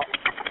head is out.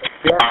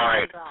 Yes, All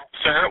right.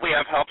 Sir, we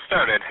have help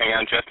started. Hang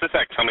on just a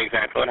sec. Tell me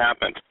exactly what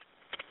happened.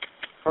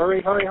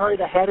 Hurry, hurry, hurry.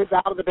 The head is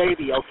out of the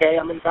baby, okay?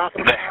 I'm in the back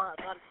of the car.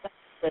 I'm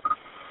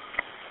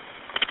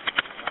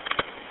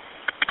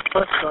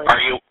not Are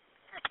you...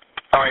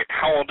 All right,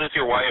 how old is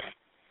your wife?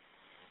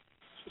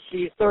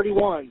 She's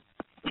 31.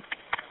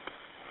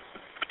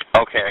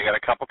 Okay, I got a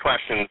couple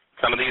questions.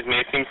 Some of these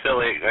may seem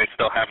silly. I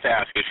still have to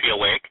ask. Is she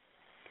awake?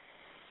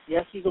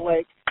 Yes, she's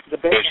awake. The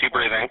baby. Is she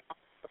breathing?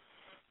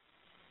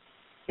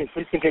 Okay,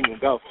 please continue.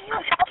 Go.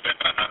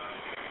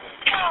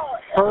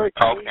 Hurry.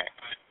 Okay.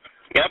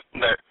 Yep,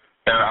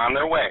 they're on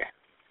their way.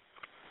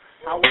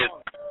 How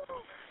long?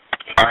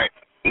 All right,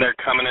 they're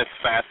coming as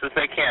fast as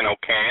they can,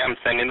 okay?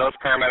 those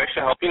paramedics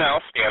to help you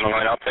now. Stay on the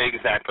line. I'll tell you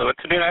exactly what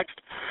to do next.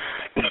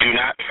 Do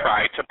not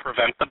try to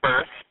prevent the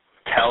birth.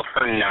 Tell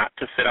her not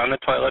to sit on the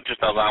toilet.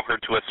 Just allow her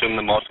to assume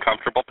the most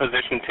comfortable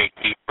position. Take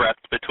deep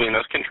breaths between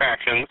those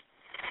contractions.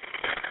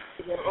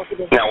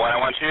 Now, what I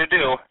want you to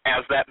do,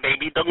 as that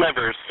baby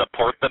delivers,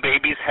 support the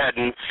baby's head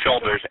and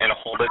shoulders and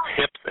hold its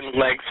hips and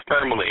legs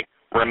firmly.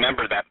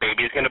 Remember, that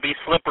baby is going to be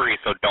slippery,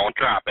 so don't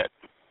drop it.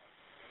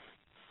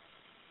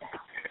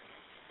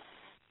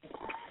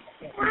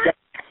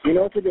 You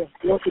know what to do.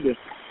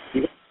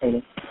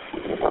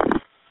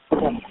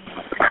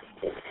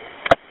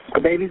 The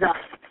baby's out.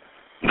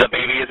 The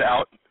baby is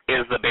out.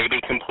 Is the baby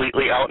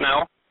completely out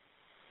now?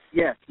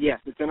 Yes,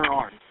 it's in her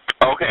arms.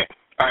 Okay.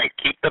 All right.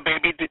 Keep the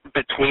baby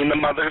between the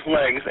mother's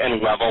legs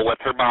and level with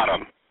her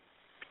bottom.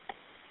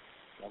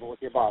 Level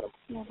with your bottom.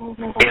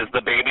 Is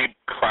the baby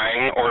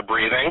crying or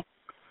breathing?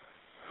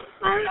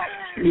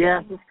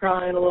 Yes, it's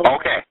crying a little.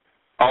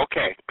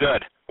 Okay,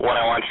 good. What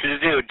I want you to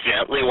do,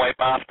 gently wipe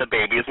off the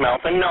baby's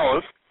mouth and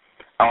nose.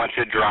 I want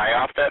you to dry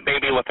off that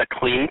baby with a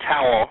clean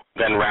towel,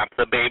 then wrap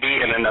the baby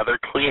in another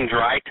clean,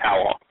 dry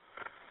towel.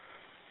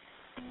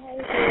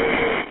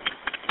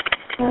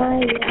 All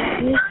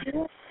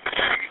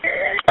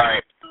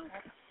right.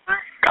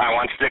 I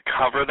want you to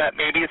cover that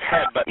baby's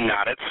head, but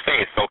not its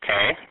face,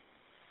 okay?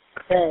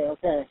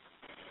 Okay.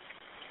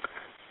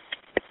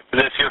 Is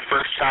this your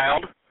first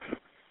child?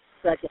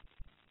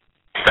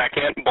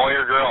 Second, boy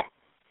or girl?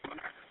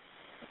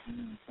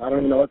 I don't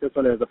even know what this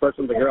one is. The first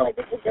one's a girl. It's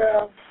a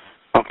girl.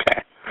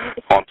 Okay.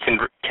 Well,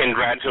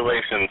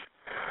 congratulations.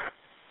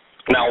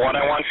 Now, what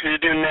I want you to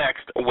do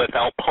next,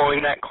 without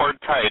pulling that cord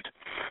tight,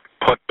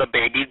 put the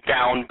baby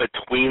down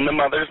between the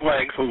mother's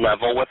legs,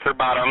 level with her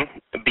bottom.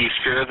 Be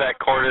sure that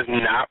cord is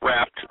not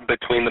wrapped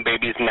between the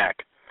baby's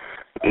neck.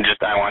 And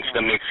I want you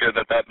to make sure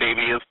that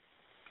baby is,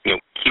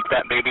 keep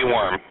that baby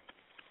warm.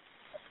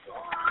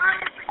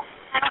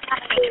 I don't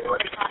have any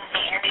orders on the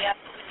area.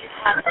 We do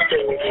have a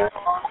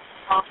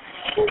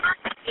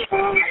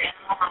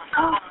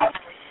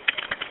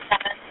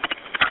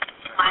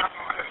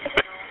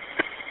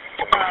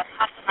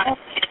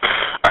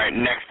All right,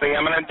 next thing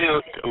I'm going to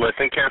do,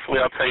 listen carefully,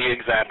 I'll tell you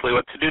exactly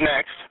what to do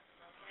next.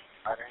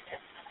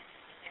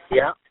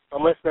 Yeah,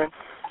 I'm listening.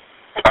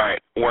 All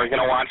right, we're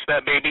going to watch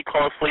that baby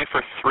closely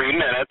for 3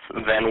 minutes,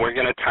 then we're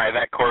going to tie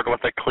that cord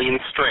with a clean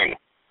string.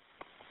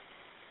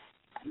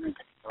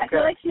 I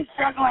feel like she's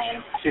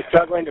struggling. She's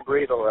struggling to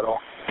breathe a little.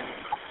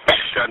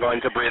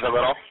 Struggling to breathe a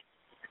little?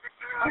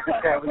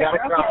 Okay, we got to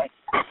try.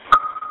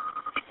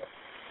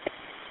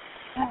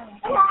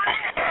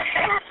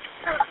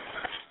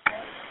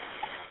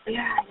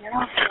 Yeah, you're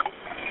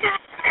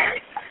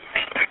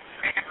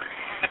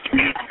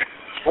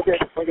okay.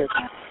 Okay.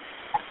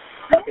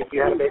 Okay,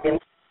 you had a baby?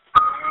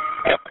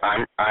 Yep,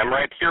 I'm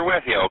right here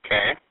with you,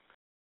 okay?